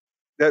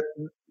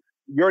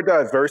your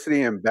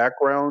diversity in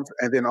backgrounds,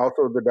 and then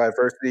also the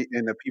diversity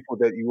in the people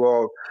that you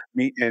all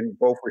meet in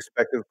both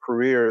respective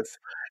careers,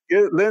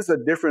 it lends a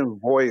different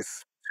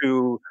voice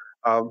to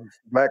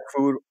Black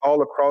food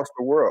all across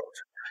the world.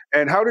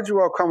 And how did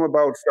you all come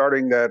about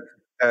starting that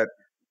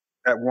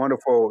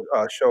wonderful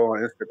show on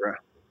Instagram?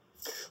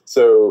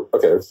 So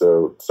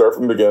start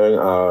from the beginning.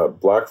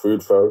 Black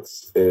Food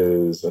Folks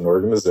is an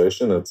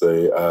organization. It's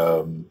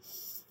a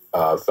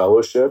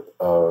fellowship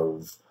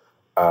of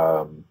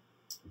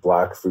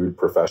Black food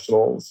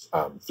professionals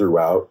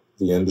throughout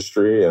the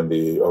industry and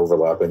the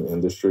overlapping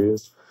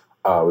industries.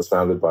 It was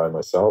founded by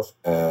myself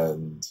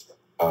and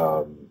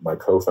my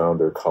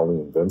co-founder,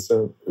 Colleen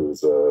Vincent,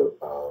 who's a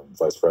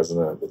vice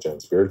president at the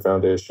James Beard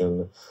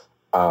Foundation.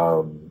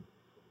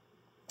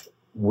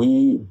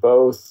 We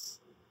both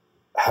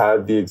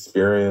had the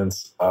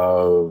experience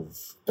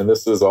of, and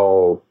this is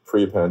all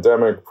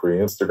pre-pandemic,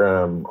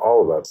 pre-Instagram,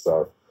 all of that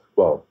stuff.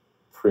 Well,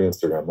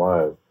 pre-Instagram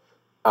Live.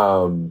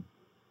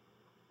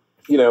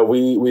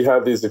 We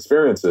had these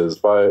experiences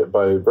by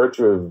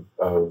virtue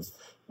of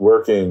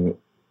working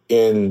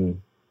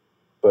in,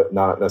 but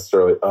not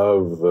necessarily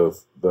of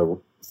the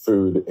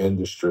food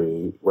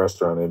industry,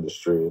 restaurant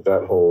industry,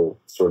 that whole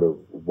sort of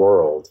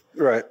world.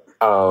 Right.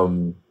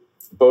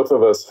 Both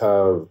of us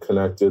have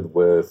connected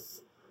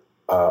with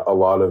a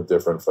lot of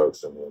different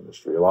folks in the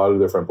industry, a lot of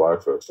different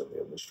Black folks in the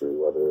industry,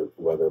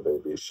 whether they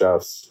be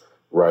chefs,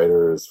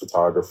 writers,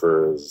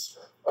 photographers,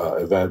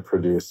 event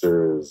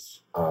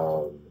producers,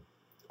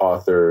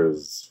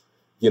 authors,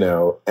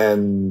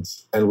 and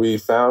we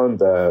found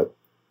that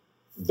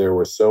there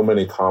were so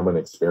many common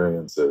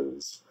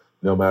experiences,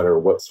 no matter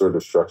what sort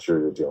of structure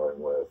you're dealing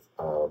with.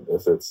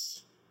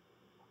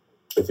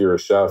 If you're a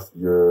chef,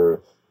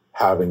 you're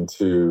having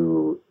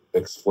to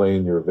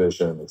explain your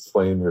vision,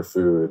 explain your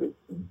food,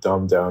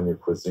 dumb down your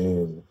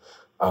cuisine,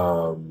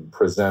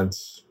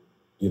 present,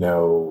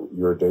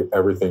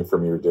 everything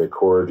from your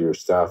decor to your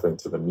staffing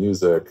to the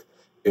music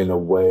in a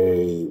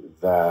way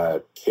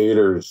that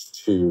caters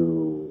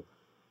to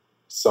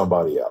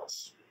somebody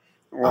else.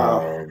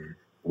 Wow.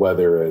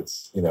 Whether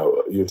it's,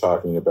 you're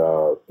talking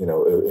about,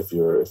 if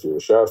you're a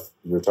chef,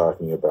 you're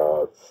talking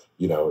about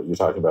who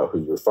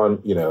you're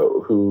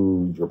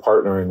who you're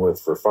partnering with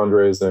for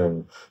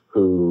fundraising,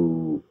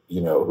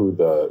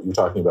 you're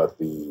talking about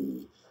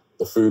the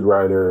food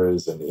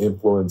writers and the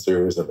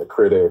influencers and the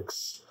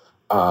critics.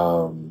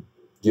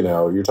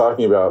 You're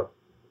talking about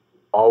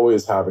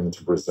always having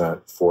to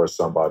present for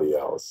somebody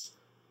else,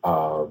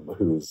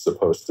 who's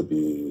supposed to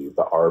be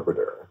the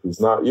arbiter, who's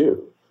not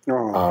you.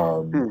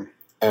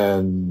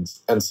 And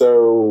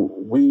so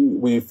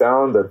we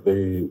found that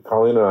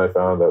Colleen and I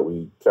found that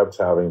we kept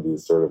having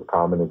these sort of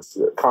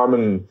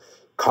common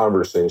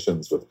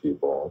conversations with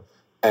people.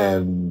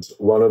 And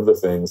one of the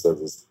things that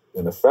is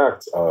an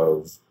effect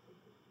of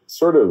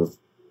sort of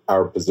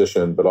our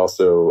position, but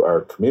also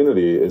our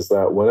community, is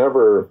that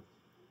whenever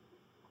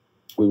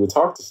we would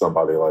talk to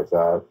somebody like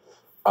that,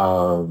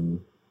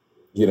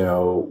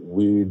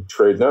 we'd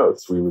trade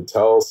notes. We would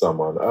tell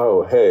someone,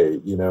 oh, hey,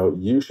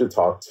 you should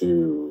talk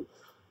to,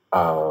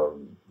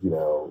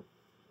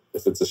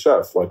 if it's a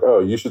chef, like, oh,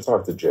 you should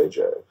talk to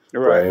JJ,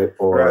 right?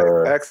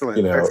 Or, excellent.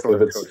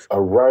 If it's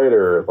a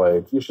writer,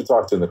 like, you should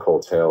talk to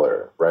Nicole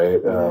Taylor,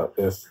 right?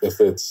 Mm-hmm.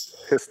 If it's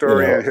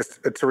historian,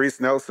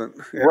 Therese Nelson,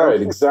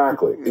 right?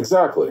 Exactly.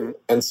 Mm-hmm.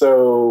 And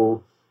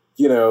so,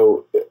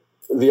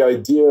 the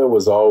idea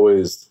was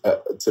always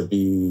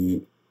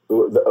the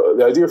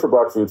idea for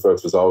Black Food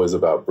Folks was always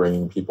about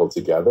bringing people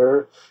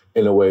together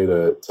in a way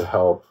to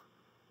help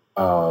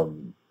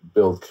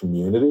build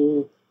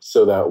community,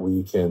 so that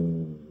we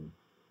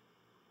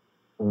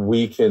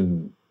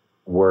can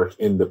work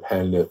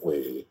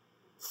independently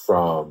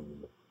from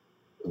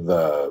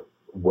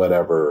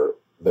whatever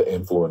the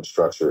influence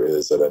structure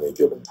is at any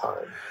given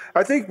time.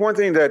 I think one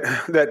thing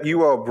that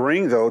you all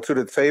bring, though, to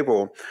the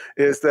table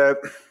is that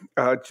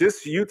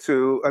just you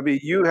two, I mean,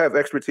 you have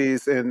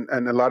expertise and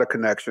a lot of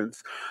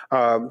connections.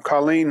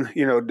 Colleen,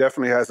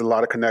 definitely has a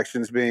lot of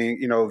connections, being,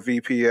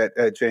 VP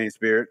at James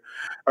Beard.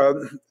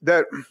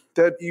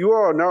 That you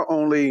are not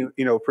only,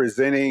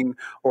 presenting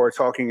or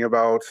talking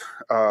about,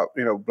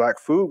 Black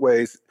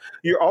foodways,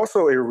 you're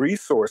also a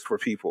resource for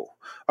people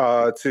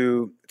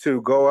to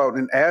go out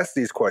and ask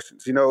these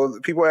questions.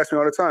 People ask me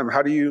all the time,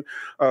 how do you,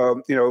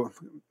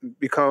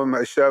 become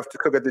a chef to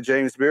cook at the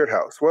James Beard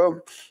House?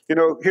 Well,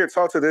 here,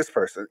 talk to this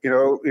person.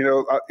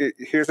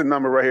 Here's a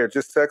number right here.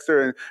 Just text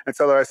her and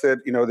tell her I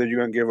said, that you're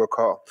going to give her a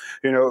call.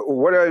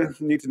 What do I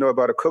need to know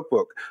about a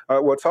cookbook?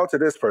 Well, talk to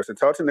this person.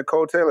 Talk to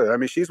Nicole Taylor. I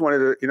mean, she's one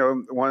of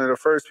the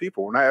first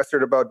people. When I asked her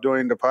about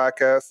doing the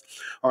podcast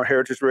on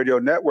Heritage Radio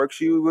Network,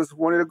 she was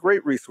one of the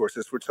great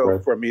resources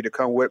for me to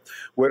come with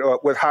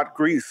hot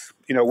grease.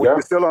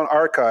 We're still on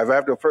archive.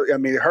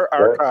 Her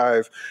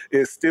archive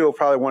is still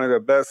probably one of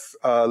the best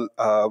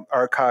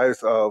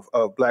archives of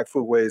Black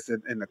foodways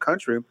in the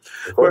country.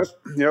 But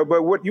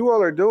what you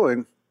all are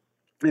doing,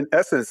 in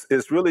essence,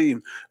 is really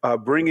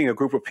bringing a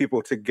group of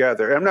people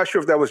together. And I'm not sure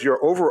if that was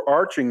your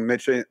overarching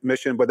mission,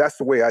 but that's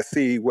the way I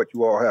see what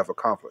you all have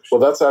accomplished.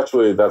 Well, that's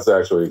actually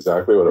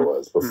exactly what it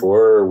was.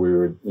 Before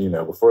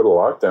before the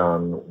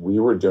lockdown, we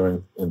were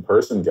doing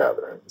in-person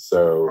gatherings.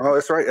 So,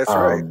 that's right.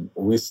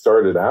 We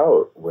started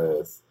out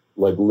with,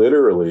 like,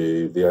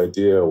 literally the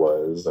idea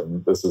was,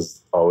 and this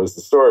is always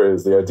the story,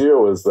 is the idea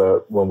was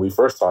that when we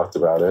first talked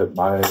about it,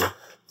 my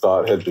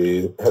thought had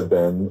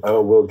been,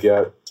 oh, we'll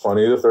get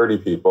 20 to 30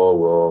 people.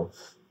 We'll,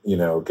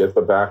 get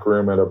the back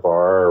room at a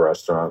bar or a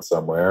restaurant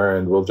somewhere,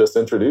 and we'll just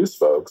introduce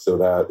folks, so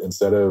that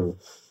instead of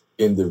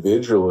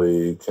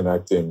individually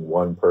connecting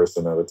one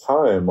person at a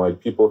time, like,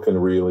 people can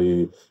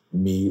really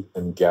meet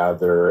and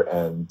gather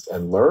and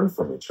learn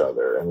from each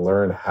other and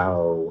learn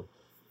how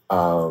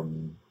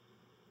to,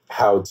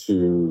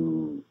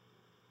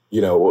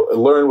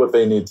 learn what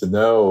they need to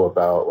know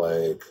about,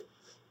 like,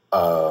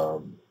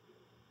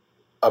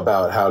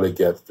 about how to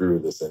get through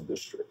this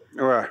industry.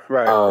 Right.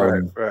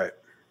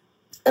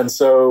 And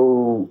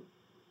so,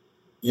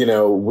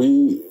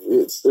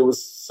 it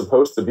was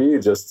supposed to be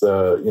just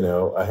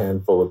a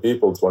handful of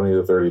people, 20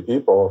 to 30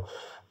 people.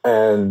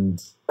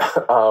 And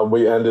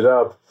we ended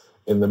up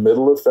in the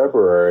middle of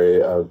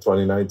February of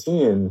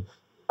 2019,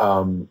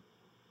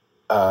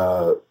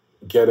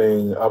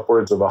 getting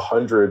upwards of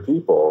 100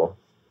 people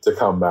to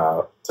come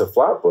out to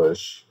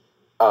Flatbush,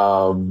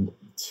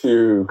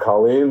 to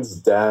Colleen's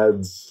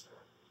dad's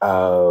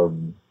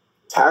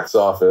tax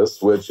office,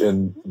 which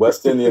in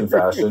West Indian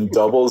fashion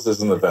doubles as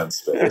an event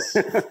space,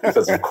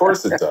 because of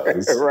course it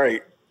does.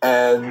 Right.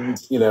 And,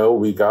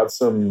 we got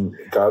some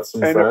and friends.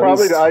 And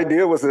probably the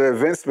idea was an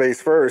event space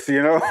first,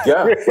 Yeah,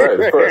 right,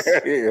 of course.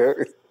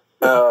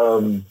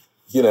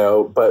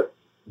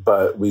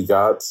 But we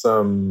got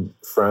some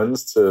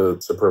friends to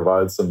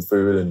provide some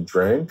food and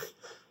drink,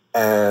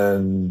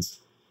 and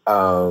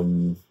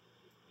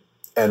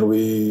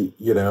we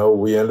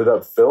ended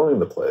up filling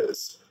the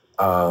place.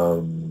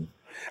 I'm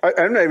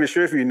not even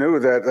sure if you knew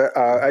that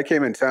I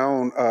came in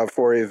town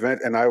for an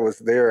event, and I was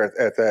there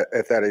at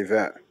that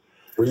event.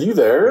 Were you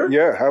there?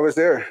 Yeah, I was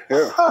there.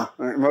 Yeah,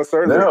 most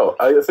certainly. No,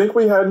 I think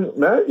we hadn't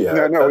met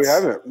yet. No, we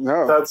haven't.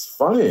 No, that's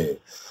funny.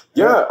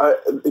 Yeah,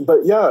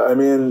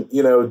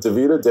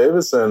 Davida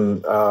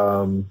Davison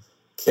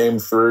came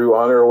through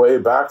on her way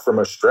back from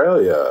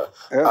Australia.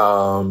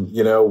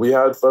 Yeah. We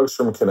had folks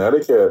from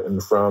Connecticut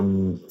and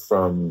from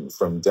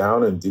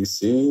down in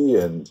DC,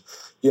 and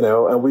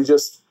and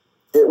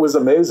it was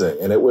amazing.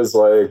 And it was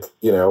like,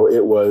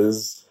 it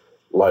was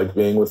like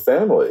being with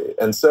family.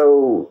 And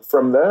so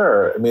from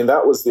there,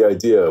 that was the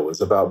idea,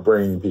 was about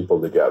bringing people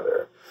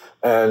together.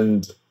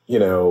 And,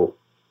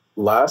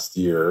 last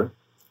year,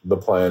 the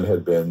plan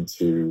had been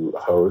to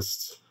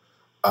host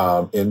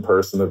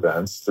in-person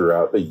events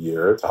throughout the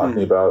year,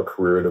 talking about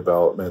career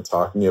development,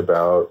 talking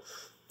about,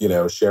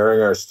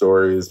 sharing our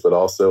stories, but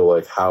also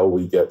like how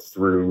we get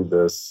through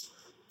this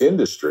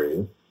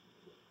industry.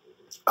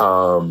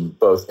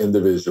 both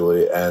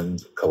individually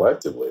and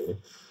collectively.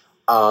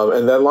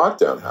 And then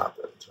lockdown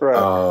happened.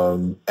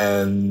 Right.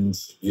 And,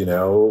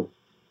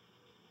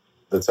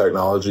 the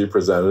technology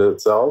presented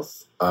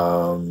itself.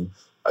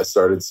 I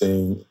started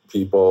seeing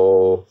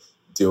people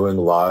doing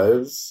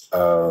lives.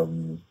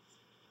 Carrie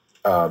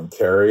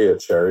at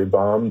Cherry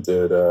Bomb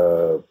did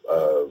a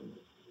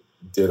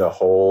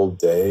whole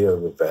day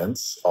of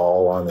events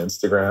all on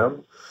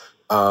Instagram.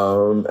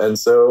 And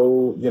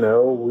so,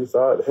 we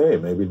thought, hey,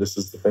 maybe this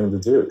is the thing to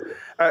do.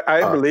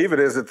 I believe it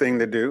is a thing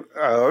to do.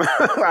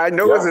 I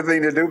know it's a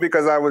thing to do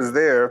because I was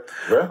there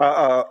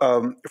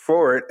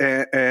for it.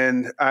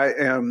 And I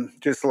am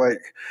just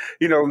like,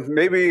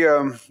 maybe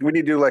we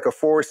need to do like a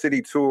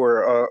 4-city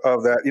tour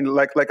of that.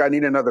 Like I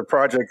need another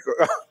project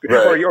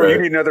or you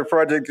need another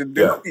project to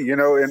do, in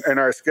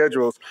our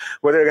schedules.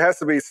 Well, there has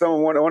to be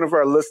one of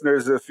our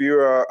listeners, if you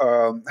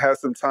have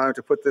some time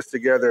to put this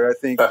together, I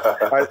think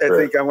I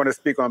think I want to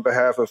speak on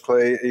behalf of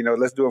Clay.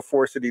 Let's do a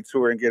 4-city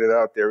tour and get it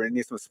out there. We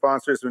need some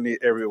sponsors. We need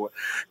everyone.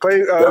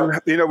 Clay,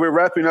 we're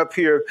wrapping up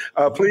here.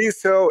 Please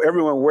tell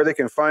everyone where they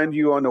can find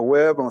you on the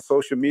web, on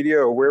social media,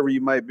 or wherever you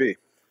might be.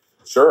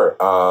 Sure.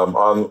 On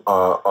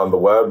the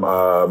web,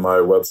 my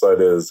website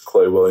is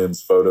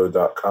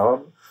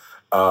claywilliamsphoto.com.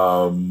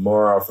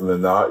 More often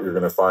than not, you're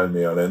going to find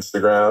me on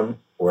Instagram,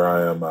 where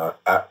I am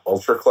at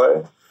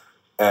UltraClay.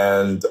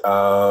 And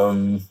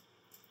I'm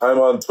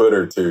on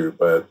Twitter too,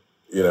 but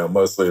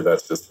mostly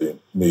that's just me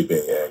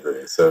being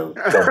angry. So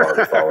don't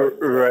bother following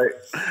me. Right.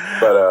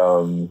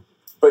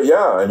 But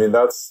yeah, I mean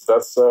that's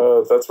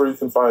where you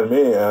can find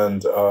me.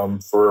 And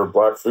for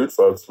Black Food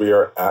Folks, we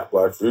are at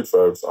Black Food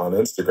Folks on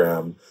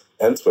Instagram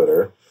and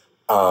Twitter.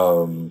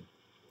 We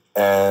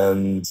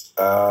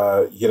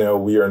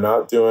are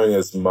not doing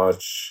as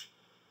much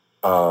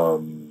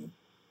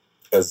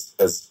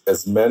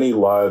as many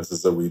lives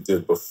as that we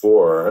did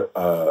before.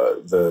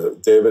 The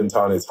David and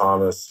Tanya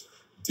Thomas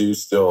do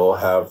still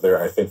have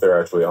I think they're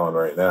actually on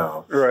right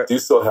now. Right. Do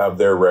still have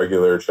their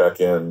regular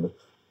check-in.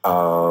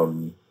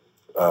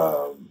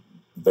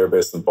 They're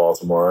based in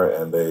Baltimore,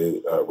 and they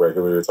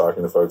regularly are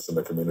talking to folks in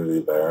the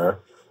community there.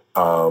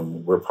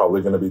 We're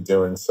probably going to be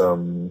doing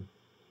something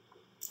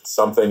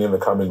in the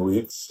coming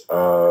weeks.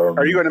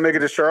 Are you going to make it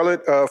to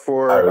Charlotte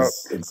for? I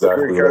was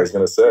exactly what I was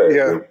going to say.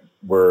 Yeah.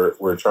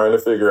 We're trying to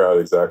figure out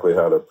exactly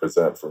how to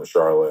present from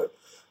Charlotte.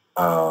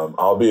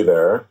 I'll be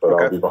there, but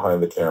I'll be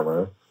behind the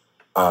camera.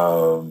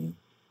 I'm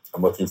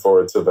looking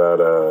forward to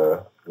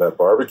that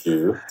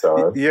barbecue,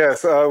 Todd.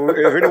 Yes.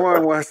 If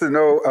anyone wants to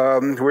know,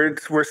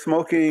 we're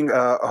smoking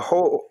a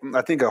whole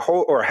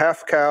or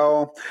half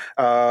cow,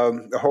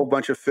 a whole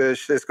bunch of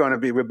fish. It's going to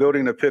be, we're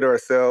building the pit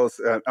ourselves.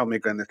 Oh my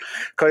goodness.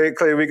 Clay,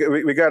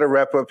 we got to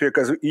wrap up here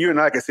because you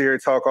and I can sit here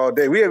and talk all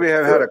day. We haven't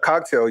had a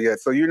cocktail yet,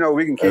 so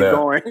we can keep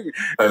going.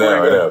 I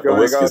know. The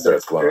whiskey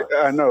starts flowing.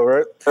 I know,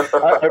 right?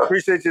 I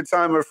appreciate your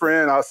time, my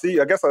friend. I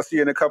guess I'll see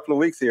you in a couple of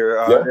weeks here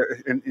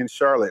in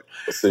Charlotte.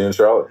 We'll see you in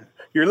Charlotte.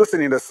 You're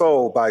listening to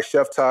Soul by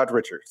Chef Todd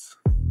Richards.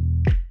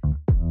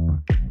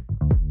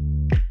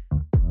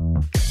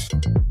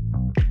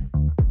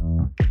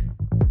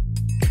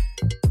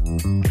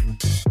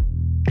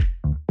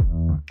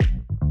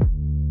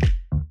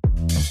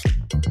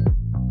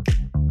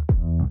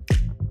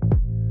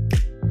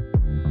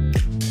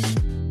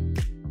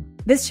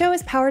 This show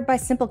is powered by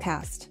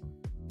Simplecast.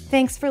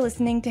 Thanks for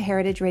listening to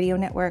Heritage Radio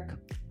Network,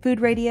 food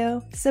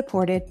radio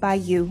supported by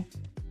you.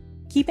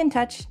 Keep in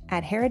touch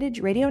at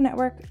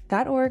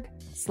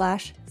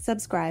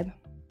heritageradionetwork.org/subscribe.